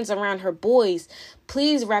hands around her boys.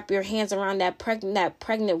 Please wrap your hands around that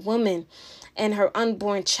pregnant woman and her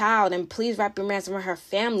unborn child, and please wrap your hands around her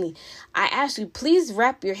family. I ask you, please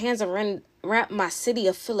wrap your hands around my city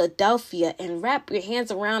of Philadelphia, and wrap your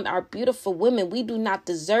hands around our beautiful women. We do not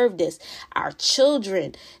deserve this. Our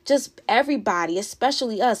children, just everybody,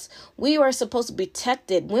 especially us. We are supposed to be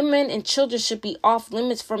protected. Women and children should be off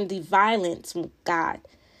limits from the violence, God.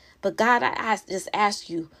 But God, I just ask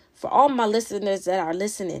you, for all my listeners that are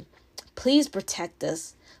listening, please protect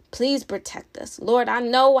us. Please protect us. Lord, I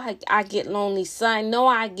know I get lonely. So I know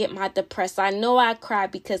I get my depressed. I know I cry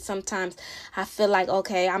because sometimes I feel like,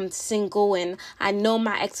 okay, I'm single and I know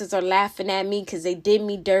my exes are laughing at me because they did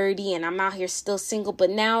me dirty and I'm out here still single. But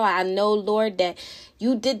now I know, Lord, that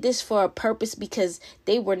you did this for a purpose because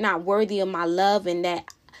they were not worthy of my love, and that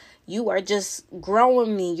you are just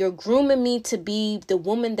growing me. You're grooming me to be the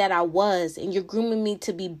woman that I was, and you're grooming me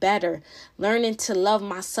to be better, learning to love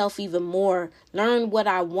myself even more, learn what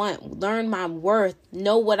I want, learn my worth,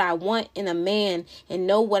 know what I want in a man, and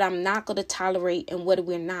know what I'm not going to tolerate and what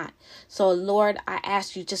we're not. So, Lord, I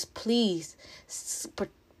ask you, just please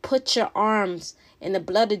put your arms in the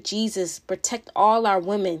blood of Jesus, protect all our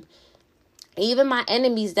women, even my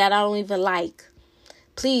enemies that I don't even like.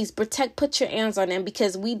 Please put your hands on them,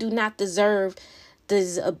 because we do not deserve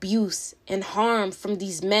this abuse and harm from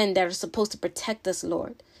these men that are supposed to protect us,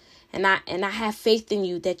 Lord. And I have faith in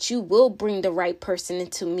you that you will bring the right person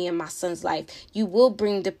into me and my son's life. You will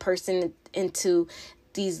bring the person into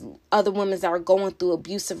these other women that are going through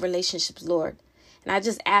abusive relationships, Lord. And I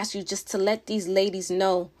just ask you just to let these ladies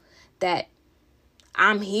know that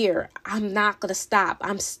I'm here. I'm not going to stop.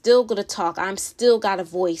 I'm still going to talk. I'm still got a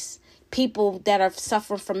voice. People that are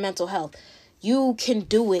suffering from mental health, you can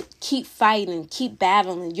do it. Keep fighting, keep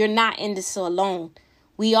battling. You're not in this alone.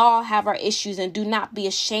 We all have our issues, and do not be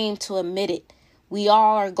ashamed to admit it. We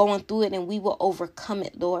all are going through it, and we will overcome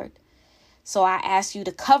it, Lord. So I ask you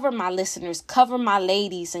to cover my listeners, cover my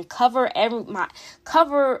ladies, and cover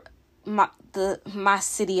my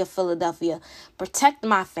city of Philadelphia. Protect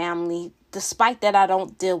my family, despite that I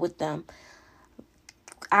don't deal with them.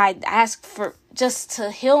 I ask for just to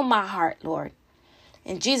heal my heart, Lord.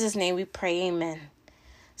 In Jesus' name we pray, amen.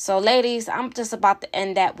 So, ladies, I'm just about to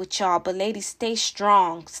end that with y'all. But, ladies, stay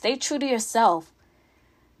strong. Stay true to yourself.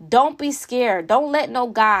 Don't be scared. Don't let no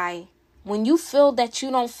guy, when you feel that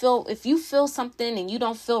you don't feel, if you feel something and you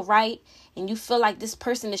don't feel right, and you feel like this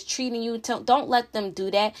person is treating you, don't let them do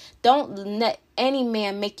that. Don't let any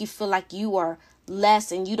man make you feel like you are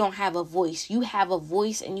less and you don't have a voice. You have a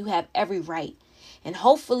voice and you have every right. And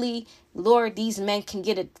hopefully, Lord, these men can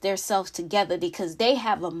get themselves together, because they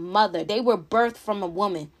have a mother. They were birthed from a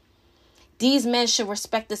woman. These men should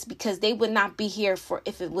respect us, because they would not be here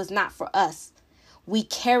if it was not for us. We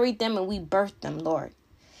carried them and we birthed them, Lord.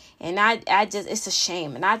 And it's a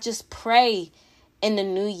shame. And I just pray in the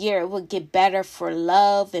new year it will get better for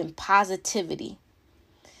love and positivity.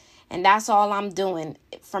 And that's all I'm doing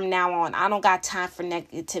from now on. I don't got time for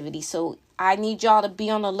negativity. So I need y'all to be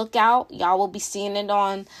on the lookout. Y'all will be seeing it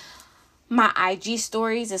on my IG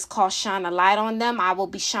stories. It's called Shine a Light on Them. I will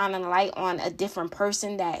be shining a light on a different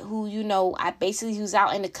person who's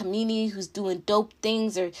out in the community, who's doing dope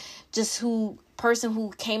things, or just person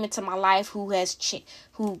who came into my life, who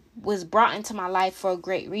was brought into my life for a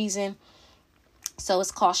great reason. So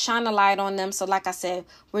it's called Shine a Light on Them. So like I said,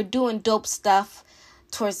 we're doing dope stuff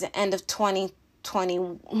towards the end of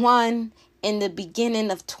 2021. In the beginning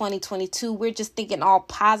of 2022, we're just thinking all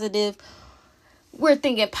positive. We're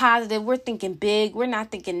thinking positive. We're thinking big. We're not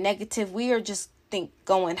thinking negative. We are just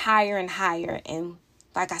going higher and higher. And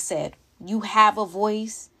like I said, you have a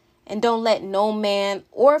voice, and don't let no man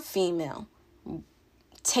or female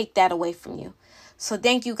take that away from you. So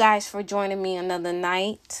thank you guys for joining me another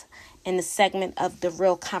night in the segment of The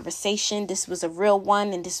Real Conversation. This was a real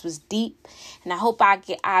one, and this was deep. And I hope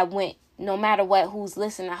I went, no matter who's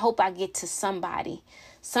listening, I hope I get to somebody.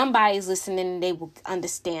 Somebody's listening and they will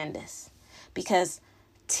understand this. Because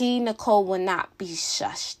T. Nicole will not be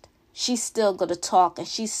shushed. She's still going to talk, and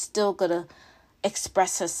she's still going to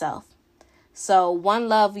express herself. So one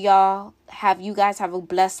love, y'all. You guys have a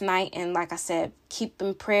blessed night. And like I said, keep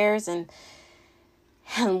in prayers. And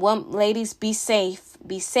ladies, be safe.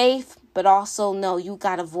 Be safe, but also know you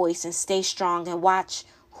got a voice, and stay strong, and watch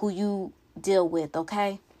who you deal with,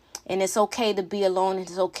 okay? And it's okay to be alone, and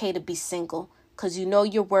it's okay to be single, because you know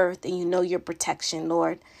your worth and you know your protection,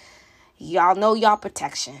 Lord. Y'all know y'all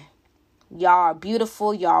protection. Y'all are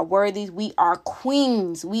beautiful. Y'all are worthy. We are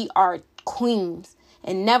queens. We are queens.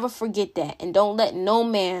 And never forget that. And don't let no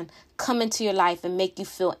man come into your life and make you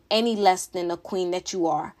feel any less than the queen that you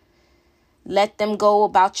are. Let them go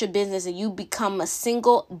about your business and you become a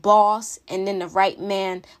single boss, and then the right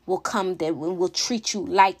man will come that will treat you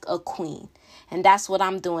like a queen. And that's what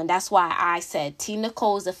I'm doing. That's why I said T.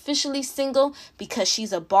 Nicole is officially single, because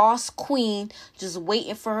she's a boss queen just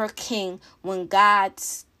waiting for her king when God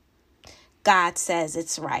says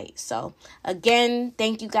it's right. So again,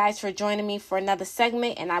 thank you guys for joining me for another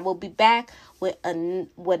segment, and I will be back with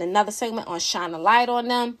another segment on Shine a Light on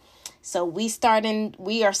Them. So we are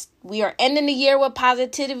ending the year with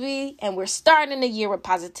positivity, and we're starting the year with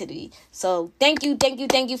positivity. So thank you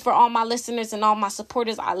for all my listeners and all my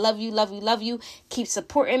supporters. I love you. Keep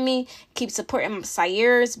supporting me. Keep supporting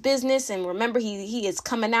Sair's business. And remember, he is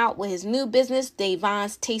coming out with his new business,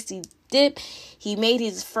 Davon's Tasty Dip. He made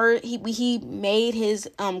his he made his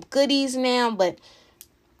goodies now, but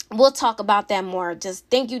we'll talk about that more. Just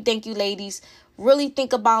thank you, ladies. Really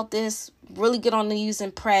think about this. Really get on the knees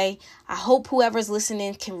and pray. I hope whoever's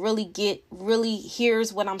listening can really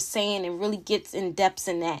hears what I'm saying and really gets in depth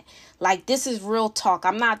in that. Like, this is real talk.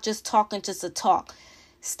 I'm not just talking just to talk.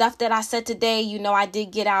 Stuff that I said today, I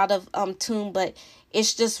did get out of tune, but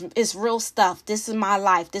it's real stuff. This is my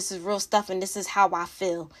life. This is real stuff, and this is how I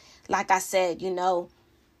feel. Like I said,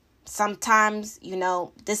 sometimes,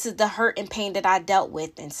 this is the hurt and pain that I dealt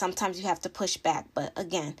with, and sometimes you have to push back. But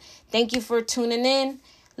again, thank you for tuning in.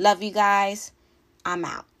 Love you guys. I'm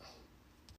out.